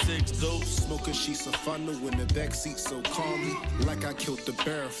out of 6 deuce. Smoking sheets of funnel in the backseat so calmly, like I killed the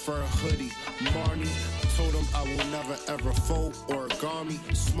bear, fur hoodie, Marnie. Told him I will never ever fold origami.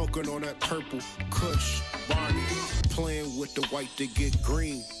 Smoking on that purple Kush, Barney. Playing with the white to get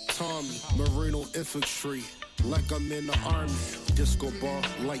green, Tommy. Marino infantry, like I'm in the army. Disco ball,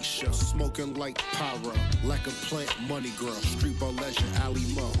 light show, smoking like pyro, like a plant money girl. Street ball legend, Ali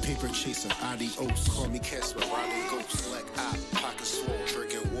Mo, paper chaser, adios. Call me Casper, riding ghost, like I, pocket swole,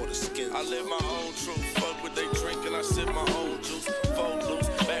 drinking water skin. I live my own truth, fuck what they drink and I sip my own juice. Four deuce,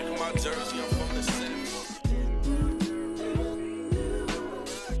 back in my jersey, I'm from the set.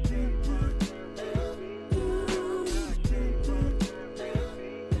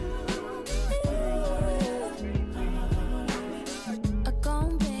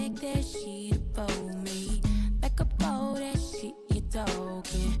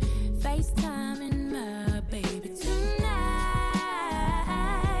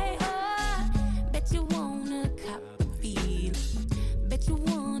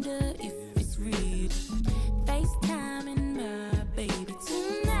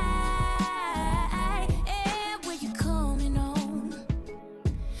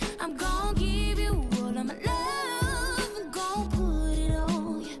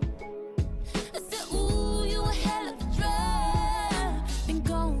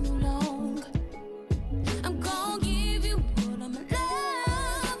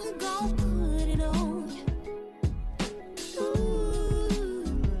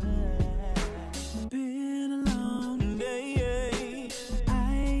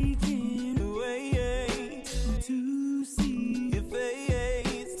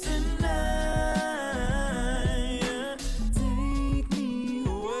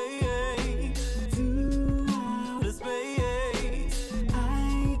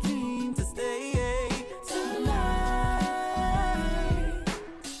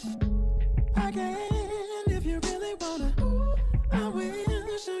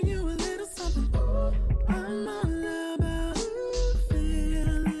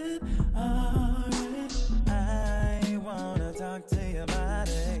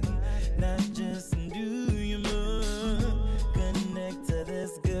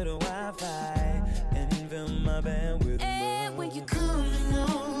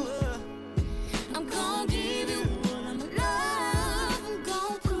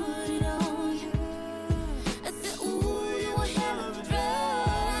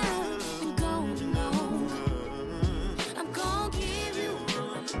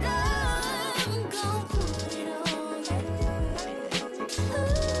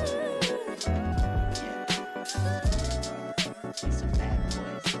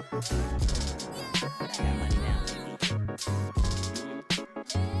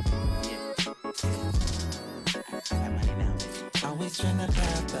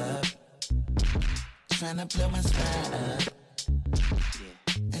 Tryna blow my spot up.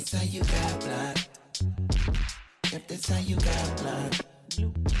 That's how you got blocked. Yep, that's how you got blocked.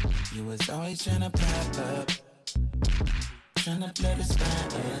 You was always tryna pop up. Tryna blow the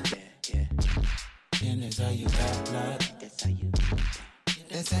spot up. And that's how you got blocked.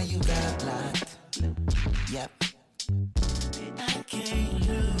 That's how you got blocked. Yep. I can't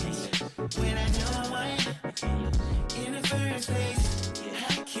lose when I know I won. In the first place,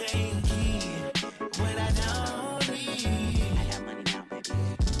 I can't keep what I don't need. I got money now, baby.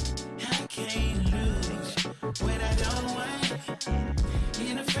 I can't lose what I don't want.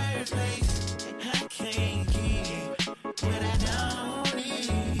 In the first place, I can't keep what I don't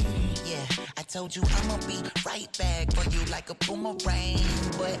need. Yeah, I told you I'ma be right back for you like a boomerang.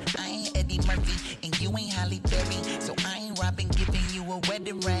 But I ain't Eddie Murphy and you ain't Halle Berry, so I ain't Robin giving you a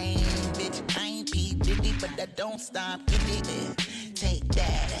wedding ring. Bitch, I ain't P. Diddy, but I don't stop. Get it, take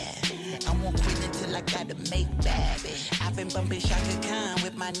that. I won't quit until I gotta make baby. I've been bumping Shaka Khan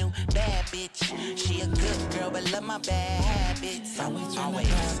with my new bad bitch. She a good girl, but love my bad habits. Always tryna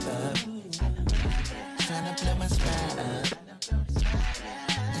pop up, tryna blow my spot up.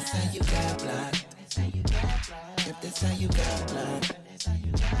 That's how you got blocked. If that's how you got blocked,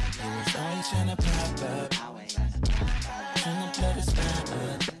 you was always tryna pop up, tryna blow the spot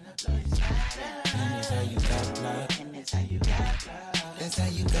up. And that's how you got blocked. That's how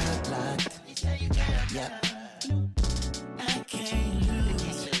you got blocked. Yep. I can't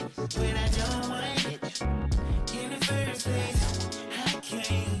lose when I don't want it. In the first place, I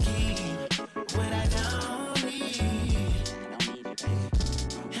can't keep what I don't need.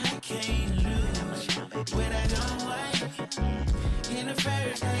 I can't lose when I don't want it. In the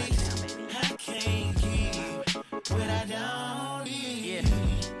first place, I can't keep what I don't need. Yeah,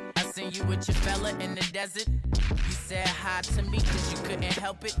 I seen you with your fella in the desert. You said hi to me cause you couldn't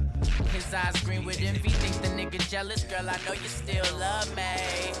help it. His eyes green with envy, think the nigga jealous. Girl, I know you still love me,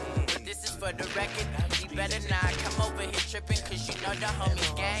 but this is for the record. You better not come over here tripping cause you know the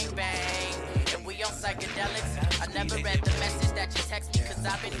homies gang bang. And we on psychedelics. I never read the message that you text me cause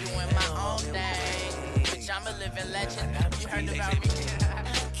I've been doing my own thing. Bitch, I'm a living legend. You heard about me?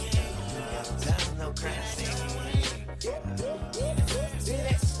 No crazy.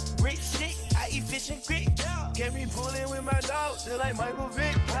 Rich shit, I eat fish and grit. Can't be pulling with my dog, just like Michael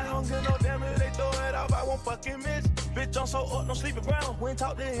Vick. I don't give no damn if they throw it off, I won't fucking miss. Bitch, Bitch, I'm so up, no sleeping brown. When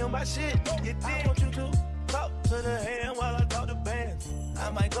talk to him about shit, you did. I want you to talk to the hand while I talk to bands. I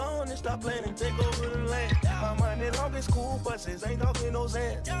might go on and stop playing and take over the land. My money long as cool buses, ain't talking no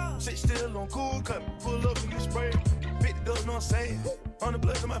Zans. Sit still on cool cut, pull up and you spray. 50 dollars, know what I'm saying? On the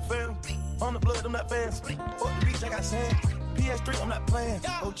blood of my family, on the blood of my fans. Fuck the beach, I got sand. PS3, I'm not playing.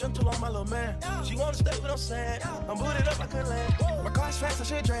 Oh, gentle on my little man. She wanna stay, but I'm sad. I'm booted up, I couldn't land. My car's fast, I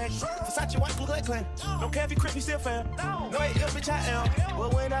should drag. Versace white, look like Clay. Don't care if you crip, you still fan. No, ain't ill, bitch, I am.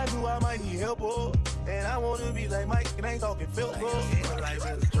 But when I do, I might need help, oh. And I wanna be like Mike, and ain't talking Phil, bro. Life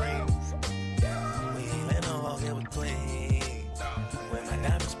is a dream. We ain't let no walk in between. When my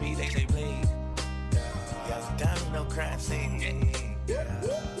diamond speed, they say bleed. Got some diamond, no crime scene.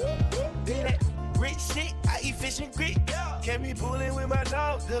 Did that rich shit, I eat fish and grit. Can't be fooling with my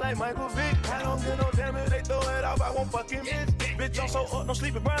dog, just like Michael Vick. I don't get no damage, they throw it off, I won't fucking miss. Bitch, I'm so up, no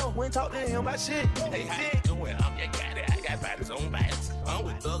sleeping brown. When talk to him about shit. Hey, how you doing? I'm your guy, I got bodies on bodies. I'm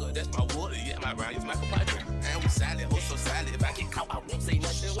with Thugger, that's my water, yeah, my round is Michael Potter. And we silent, oh so silent. If I get caught, I won't say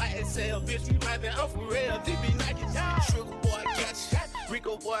nothing. Why it sell, bitch, we might be I'm for real. They be like it. Sugar boy, I got you.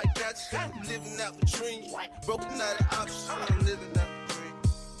 Rico boy, I got you. Living out the dream. Broken out of options. I'm living out the dream.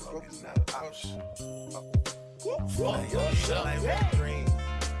 Broken out of options. Fuck your shit like a dream.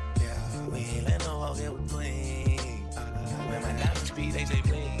 Yeah, we ain't let no walk in between. When my diamond speed, they say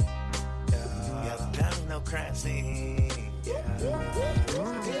bling. Yeah, the diamond, no crime scene. Yeah.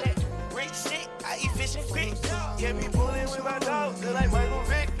 Rich shit, I eat fish and grit. Get me pulling with my dog, just like Michael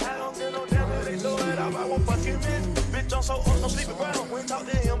Vick. I don't get no damage, they throw it off, I won't fucking miss. Bitch, I'm so up, no sleeping brown. When talk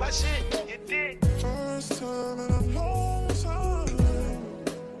to him about shit, you did. First time in a long time.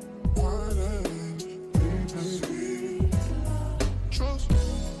 Why they sweet? Trustful.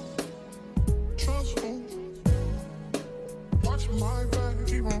 Watch my back,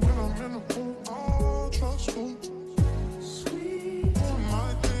 even when I'm in the pool. Oh, trustful. Sweet. Doing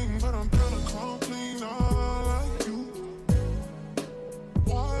my thing, but I'm kinda calm, clean. I like you.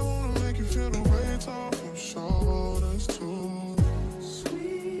 Why I wanna make you feel the weight off your shoulders too?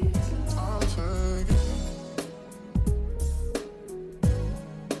 Sweet. I'll take it.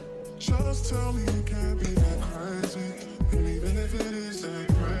 Just tell me you can't be that crazy. And even if it is that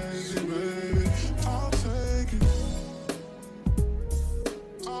crazy, baby, I'll take it.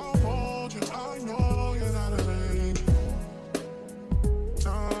 I'll hold you, I know you're not an angel.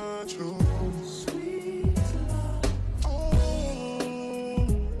 Not you. Sweet. Oh,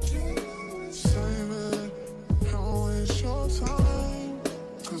 save it. Don't waste your time.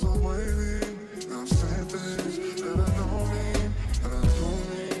 'Cause I'm waiting. I'm saying things that I don't mean, that I don't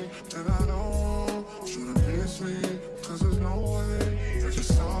mean, that I don't. Should've missed me. 'Cause there's no way that you're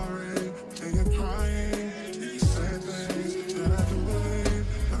sorry, and you're crying, and you say things that I do believe,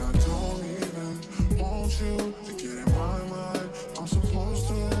 that I don't even want you to get in my mind. I'm supposed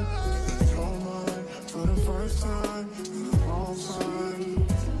to get in your mind for the first time in a long time.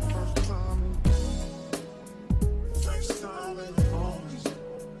 First time in a long time.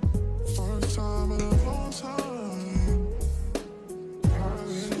 First time in a long time.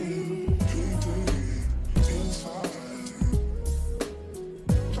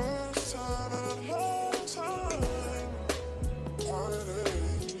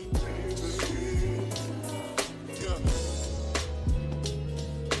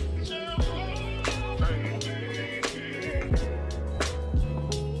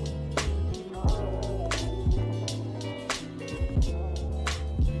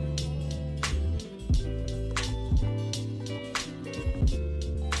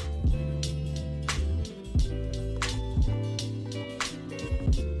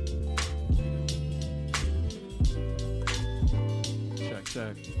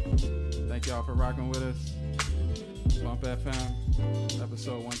 Check. Thank y'all for rocking with us. Bumppp FM,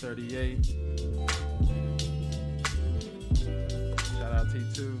 episode 138. Shout out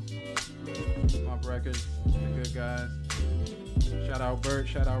T2, Bumppp Records, the good guys. Shout out Bert,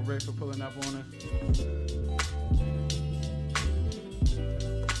 shout out Rick for pulling up on us.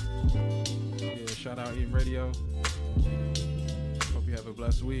 Yeah, shout out Eaton Radio. Hope you have a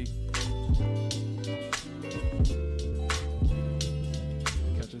blessed week.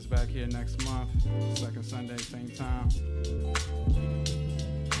 Catch us back here next month, second Sunday, same time.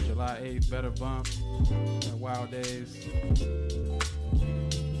 July 8th, Better Bump at Wild Days.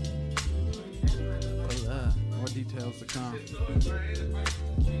 Pull up. More details to come.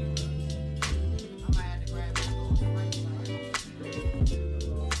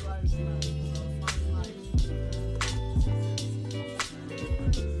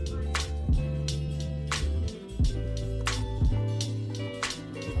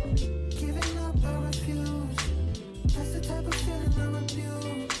 Giving up, I refuse. That's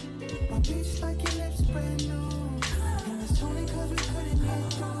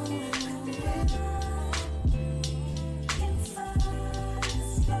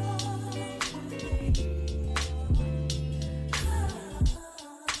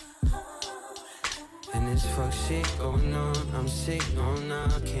this fuck shit going on, I'm sick, no nah,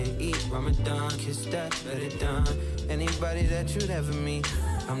 can't eat Ramadan, kiss that, better done. Anybody that you'd ever meet,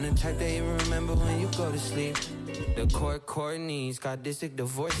 I'm the type that you remember when you go to sleep. The court knees, got dyslexic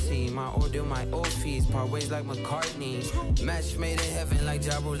divorcee. My order, my old fees, part ways like McCartney. Match made in heaven like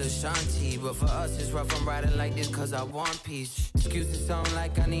Ja Rule Ashanti. But for us it's rough, I'm riding like this cause I want peace. Excuses sound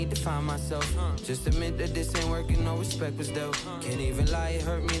like I need to find myself. Just admit that this ain't working, no respect was dealt. Can't even lie, it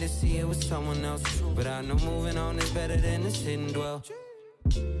hurt me to see it was someone else. But I know moving on is better than to sit and dwell.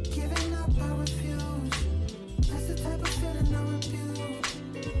 Giving up, I refuse. That's the type of feeling I refuse.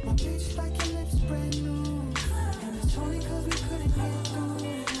 My bitch like your lips brand new. And it's only cause we couldn't get through.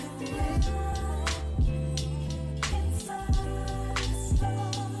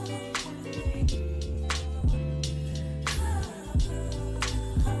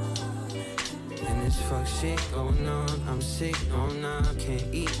 And this fuck shit going on, I'm sick, no nah, can't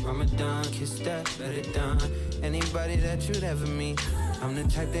eat Ramadan, kiss that, better done. Anybody that you'd ever meet, I'm the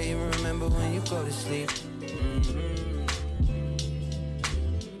type that you remember when you go to sleep.